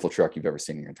most beautiful truck you've ever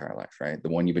seen in your entire life, right? The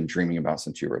one you've been dreaming about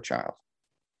since you were a child.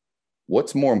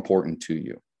 What's more important to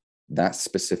you, that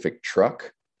specific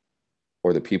truck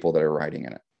or the people that are riding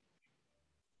in it?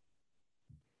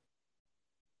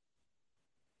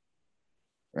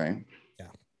 Right? Yeah.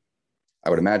 I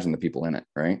would imagine the people in it,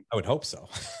 right? I would hope so.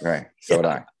 Right. So would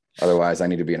I. Otherwise, I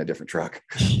need to be in a different truck.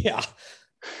 Yeah.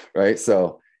 Right.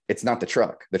 So it's not the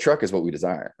truck. The truck is what we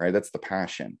desire, right? That's the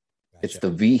passion. Gotcha. It's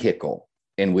the vehicle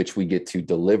in which we get to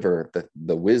deliver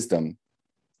the wisdom,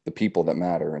 the people that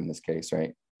matter in this case,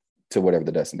 right? To whatever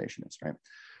the destination is, right?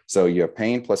 So you have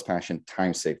pain plus passion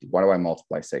times safety. Why do I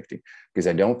multiply safety? Because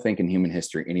I don't think in human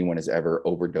history anyone has ever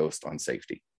overdosed on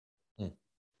safety.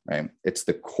 Right? It's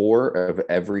the core of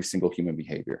every single human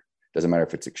behavior. Doesn't matter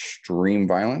if it's extreme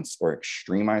violence or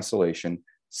extreme isolation,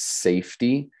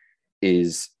 safety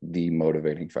is the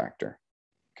motivating factor.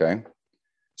 Okay.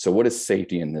 So what is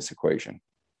safety in this equation?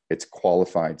 It's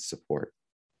qualified support.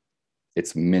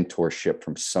 It's mentorship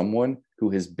from someone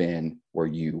who has been where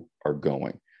you are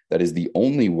going. That is the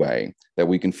only way that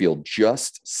we can feel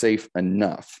just safe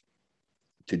enough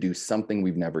to do something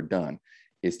we've never done,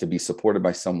 is to be supported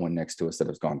by someone next to us that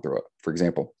has gone through it. For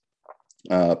example,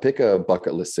 pick a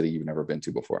bucket list city you've never been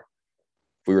to before.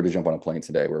 If we were to jump on a plane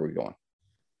today, where are we going?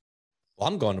 Well,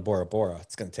 I'm going to Bora Bora.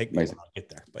 It's going to take me a while to get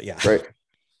there, but yeah. Right.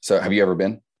 So have you ever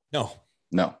been? No.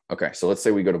 Okay. So let's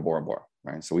say we go to Bora Bora,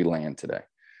 right? So we land today.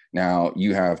 Now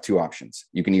you have two options.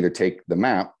 You can either take the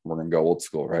map. We're going to go old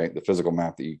school, right? The physical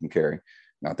map that you can carry,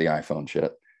 not the iPhone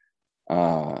shit.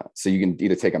 So you can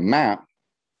either take a map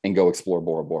and go explore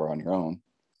Bora Bora on your own,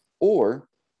 or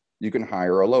you can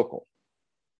hire a local.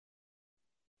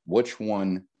 Which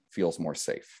one feels more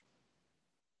safe?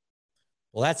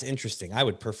 Well, that's interesting. I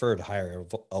would prefer to hire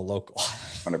a local.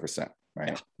 100%, right?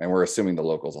 Yeah. And we're assuming the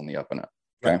local's on the up and up.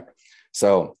 Okay. Right.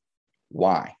 So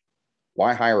why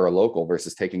hire a local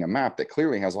versus taking a map that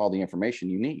clearly has all the information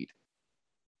you need?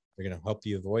 They're going to help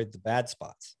you avoid the bad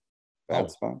spots.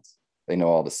 Spots. They know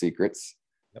all the secrets.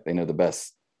 Yep. They know the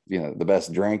best, the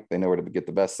best drink. They know where to get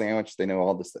the best sandwich. They know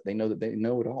all this. They know that they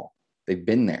know it all. They've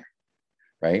been there.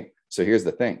 Right. So here's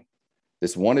the thing.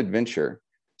 This one adventure.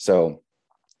 So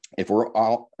if we're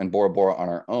out in Bora Bora on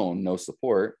our own, no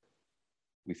support,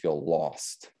 we feel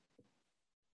lost.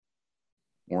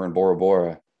 We're in Bora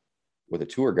Bora with a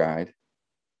tour guide.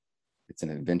 It's an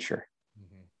adventure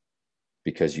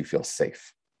because you feel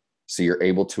safe. So you're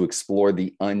able to explore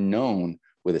the unknown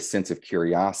with a sense of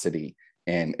curiosity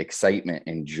and excitement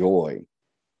and joy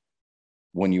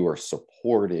when you are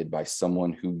supported by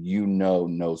someone who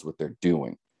knows what they're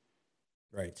doing.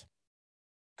 Right.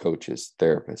 Coaches,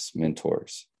 therapists,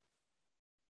 mentors.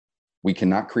 We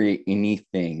cannot create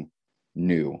anything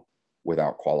new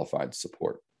without qualified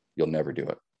support. You'll never do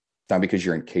it. It's not because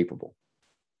you're incapable,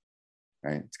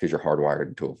 right? It's because you're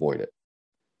hardwired to avoid it.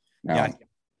 Now, yeah,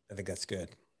 I think that's good.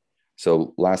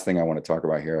 So last thing I want to talk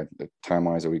about here,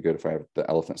 time-wise, are we good if I have the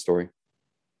elephant story?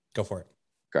 Go for it.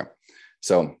 Okay.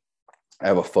 So I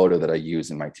have a photo that I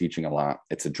use in my teaching a lot.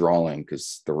 It's a drawing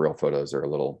because the real photos are a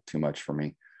little too much for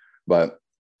me. But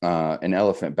an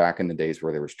elephant back in the days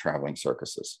where there was traveling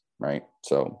circuses, right?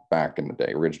 So back in the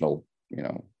day, original,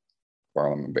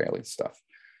 Barnum and Bailey stuff.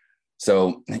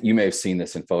 So you may have seen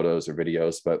this in photos or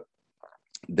videos, but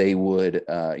they would,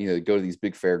 go to these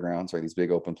big fairgrounds or these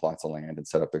big open plots of land and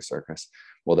set up their circus.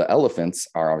 Well, the elephants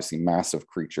are obviously massive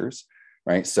creatures,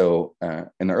 right? So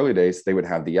in the early days, they would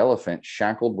have the elephant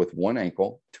shackled with one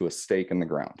ankle to a stake in the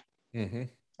ground. Mm-hmm.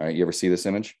 All right, you ever see this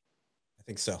image? I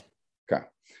think so. Okay.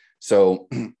 So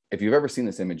if you've ever seen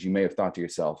this image, you may have thought to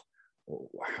yourself, well,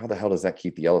 how the hell does that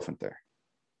keep the elephant there?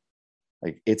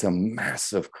 Like, it's a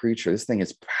massive creature. This thing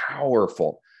is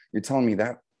powerful. You're telling me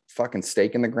that fucking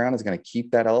stake in the ground is going to keep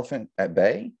that elephant at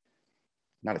bay?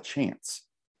 Not a chance,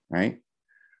 right?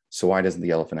 So why doesn't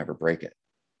the elephant ever break it?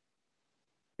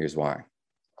 Here's why.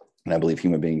 And I believe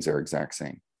human beings are exact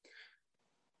same.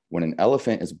 When an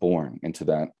elephant is born into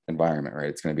that environment, right,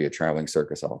 it's going to be a traveling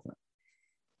circus elephant.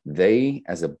 They,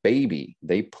 as a baby,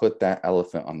 they put that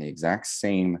elephant on the exact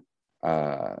same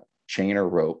chain or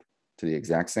rope to the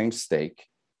exact same stake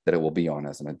that it will be on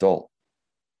as an adult,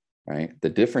 right?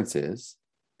 The difference is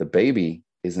the baby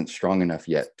isn't strong enough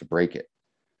yet to break it,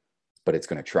 but it's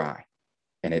going to try,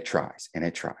 and it tries, and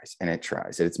it tries, and it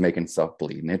tries. And it's making itself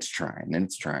bleed, and it's trying, and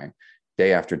it's trying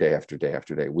day after day after day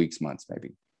after day, weeks, months,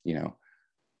 maybe,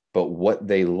 But what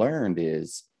they learned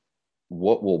is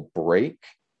what will break.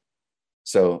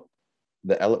 So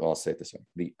I'll say it this way,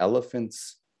 the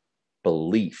elephant's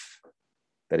belief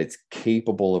that it's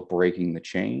capable of breaking the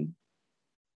chain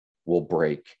will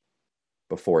break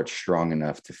before it's strong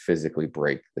enough to physically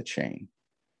break the chain.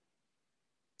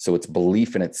 So its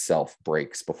belief in itself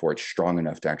breaks before it's strong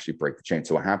enough to actually break the chain.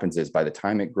 So what happens is by the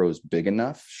time it grows big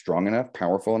enough, strong enough,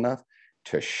 powerful enough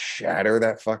to shatter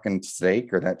that fucking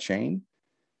stake or that chain,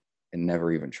 it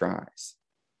never even tries.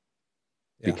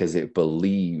 Yeah. Because it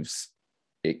believes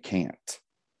it can't.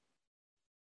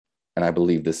 And I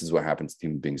believe this is what happens to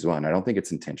human beings as well. And I don't think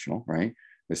it's intentional, right?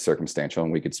 It's circumstantial,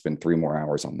 and we could spend 3 more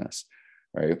hours on this,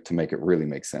 right, to make it really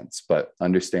make sense. But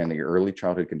understand that your early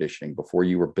childhood conditioning, before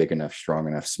you were big enough, strong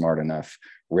enough, smart enough,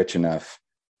 rich enough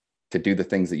to do the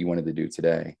things that you wanted to do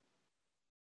today,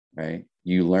 right?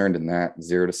 You learned in that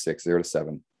 0 to 6, 0 to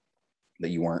 7, that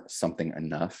you weren't something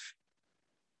enough.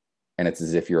 And it's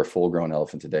as if you're a full-grown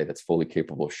elephant today that's fully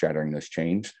capable of shattering those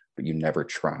chains, but you never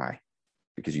try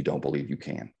because you don't believe you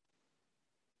can.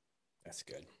 That's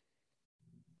good.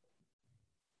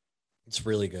 It's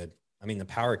really good. I mean, the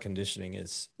power conditioning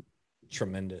is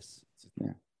tremendous. It's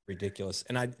ridiculous.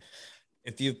 And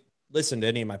if you listen to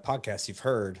any of my podcasts, you've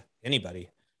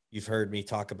heard me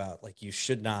talk about, like,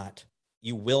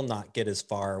 you will not get as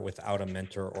far without a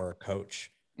mentor or a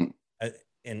coach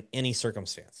in any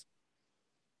circumstance.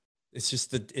 It's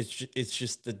just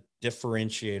the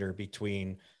differentiator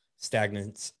between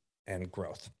stagnance and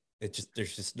growth.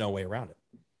 There's just no way around it.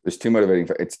 There's two motivating.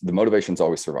 The motivation's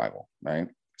always survival, right?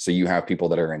 So you have people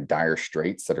that are in dire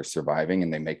straits that are surviving,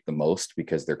 and they make the most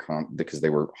because they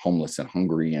were homeless and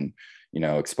hungry and,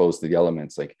 exposed to the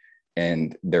elements,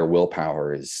 and their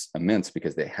willpower is immense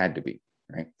because they had to be,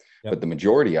 right? Yep. But the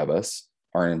majority of us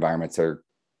are in environments that are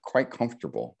quite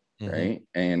comfortable, right?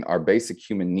 And our basic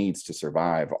human needs to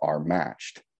survive are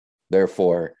matched.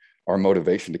 Therefore, our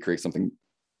motivation to create something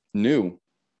new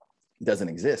doesn't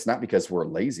exist, not because we're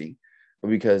lazy, but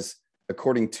because,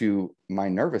 according to my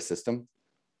nervous system,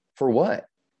 for what?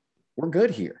 We're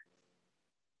good here.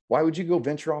 Why would you go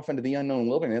venture off into the unknown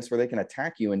wilderness where they can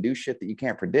attack you and do shit that you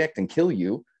can't predict and kill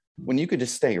you, when you could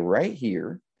just stay right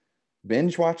here,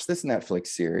 binge watch this Netflix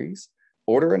series,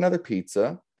 order another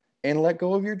pizza, and let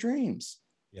go of your dreams?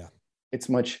 Yeah. It's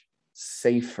much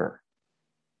safer.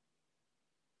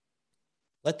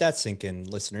 Let that sink in,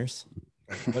 listeners.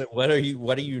 What are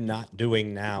you not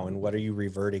doing now, and what are you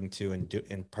reverting to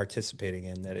and participating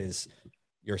in that is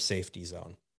your safety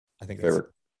zone? I think that's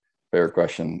favorite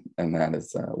question, and that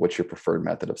is, what's your preferred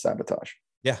method of sabotage?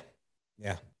 Yeah.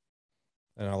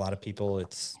 And a lot of people,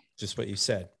 it's just what you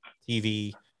said: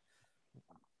 TV,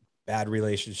 bad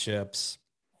relationships,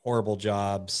 horrible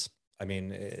jobs. I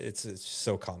mean, it's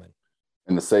so common.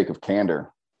 In the sake of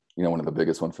candor, one of the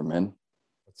biggest ones for men.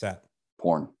 What's that?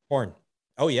 Porn.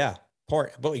 Oh yeah. Porn.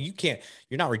 But you're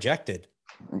not rejected.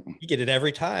 You get it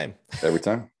every time. Every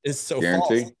time. It's so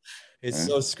guaranteed. False. It's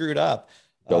so screwed up.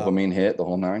 Dopamine hit the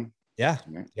whole nine. Yeah.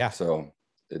 So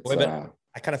it's,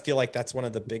 I kind of feel like that's one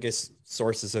of the biggest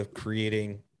sources of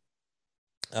creating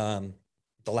the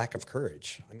lack of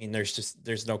courage. I mean,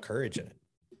 there's no courage in it.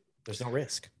 There's no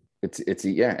risk. It's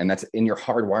and that's in your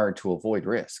hardwired to avoid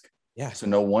risk. Yeah. So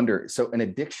no wonder. So an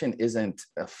addiction isn't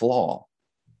a flaw.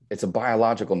 It's a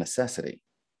biological necessity.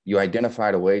 You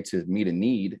identified a way to meet a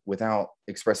need without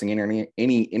expressing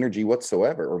any energy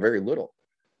whatsoever, or very little.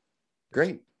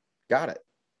 Great. Got it.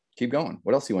 Keep going.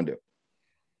 What else do you want to do?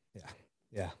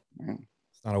 Yeah.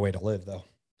 It's not a way to live, though.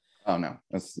 Oh, no.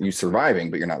 That's you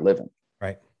surviving, but you're not living.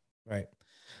 Right.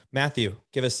 Matthew,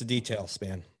 give us the details,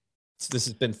 man. This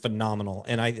has been phenomenal.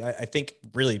 And I think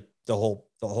really the whole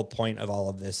point of all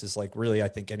of this is like, really, I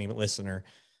think any listener,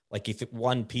 like if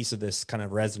one piece of this kind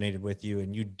of resonated with you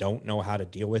and you don't know how to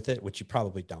deal with it, which you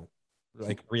probably don't,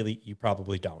 like really, you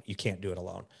probably don't, you can't do it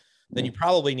alone, then you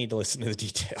probably need to listen to the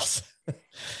details.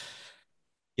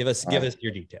 Give us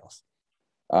your details.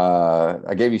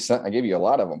 I gave you a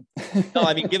lot of them. No,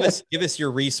 I mean, give us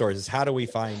your resources. How do we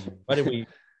find you? What do we,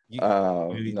 you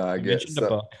mentioned the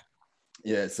book.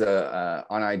 Yeah, so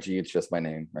on IG, it's just my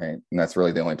name, right? And that's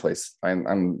really the only place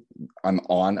I'm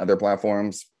on other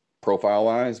platforms profile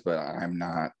wise, but I'm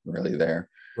not really there.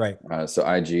 Right. So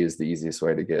IG is the easiest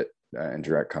way to get in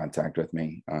direct contact with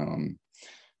me.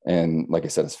 And like I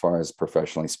said, as far as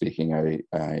professionally speaking,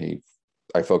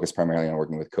 I focus primarily on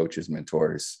working with coaches,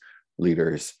 mentors,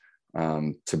 leaders,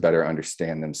 to better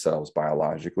understand themselves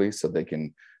biologically, so they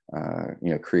can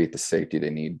create the safety they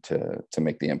need to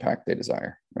make the impact they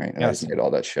desire. Right. And yes. I just made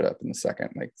all that shit up in a second.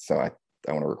 So I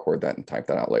want to record that and type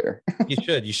that out later.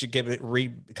 You should give it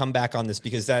come back on this,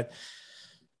 because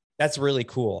that's really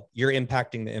cool. You're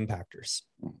impacting the impactors,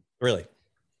 really.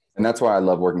 And that's why I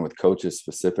love working with coaches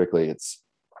specifically. It's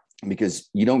because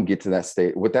you don't get to that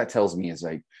state. What that tells me is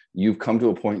like, you've come to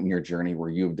a point in your journey where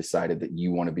you've decided that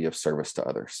you want to be of service to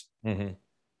others. Mm-hmm.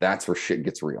 That's where shit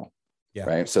gets real. Yeah.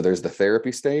 Right. So there's the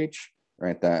therapy stage,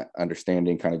 right? That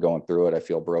understanding, kind of going through it. I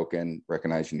feel broken,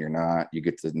 recognizing you're not. You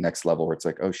get to the next level where it's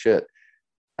like, oh shit,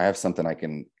 I have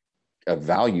something a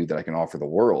value that I can offer the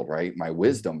world, right? My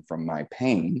wisdom from my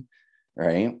pain,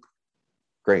 right?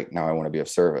 Great. Now I want to be of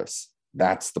service.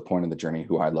 That's the point of the journey,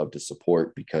 who I love to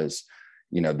support, because,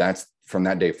 that's from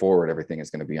that day forward, everything is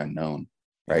going to be unknown,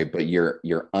 right? But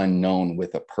you're unknown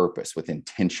with a purpose, with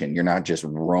intention. You're not just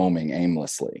roaming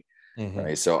aimlessly. Mm-hmm.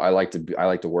 Right. So I like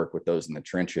to work with those in the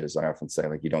trenches. I often say,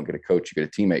 like, you don't get a coach, you get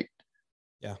a teammate.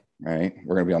 Yeah. Right.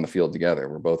 We're going to be on the field together.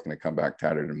 We're both going to come back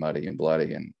tattered and muddy and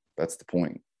bloody. And that's the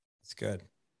point. It's good.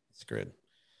 It's good.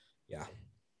 Yeah.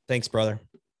 Thanks, brother.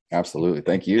 Absolutely.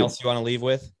 Thank you. Anything else you want to leave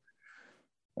with?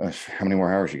 How many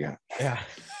more hours you got? Yeah.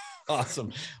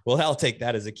 Awesome. Well, I'll take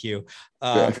that as a cue.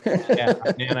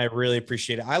 Man, I really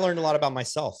appreciate it. I learned a lot about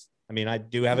myself. I mean, I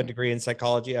do have a degree in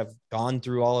psychology. I've gone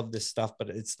through all of this stuff, but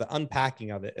it's the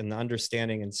unpacking of it and the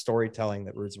understanding and storytelling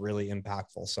that was really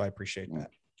impactful. So I appreciate that.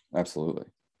 Absolutely.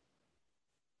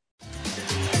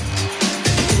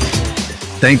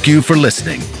 Thank you for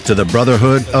listening to the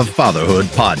Brotherhood of Fatherhood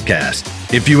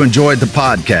podcast. If you enjoyed the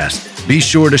podcast, be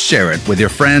sure to share it with your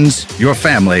friends, your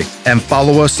family, and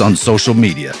follow us on social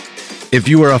media. If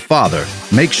you are a father,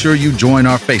 make sure you join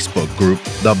our Facebook group,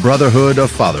 The Brotherhood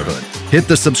of Fatherhood. Hit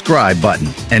the subscribe button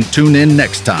and tune in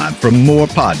next time for more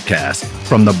podcasts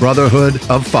from the Brotherhood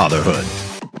of Fatherhood.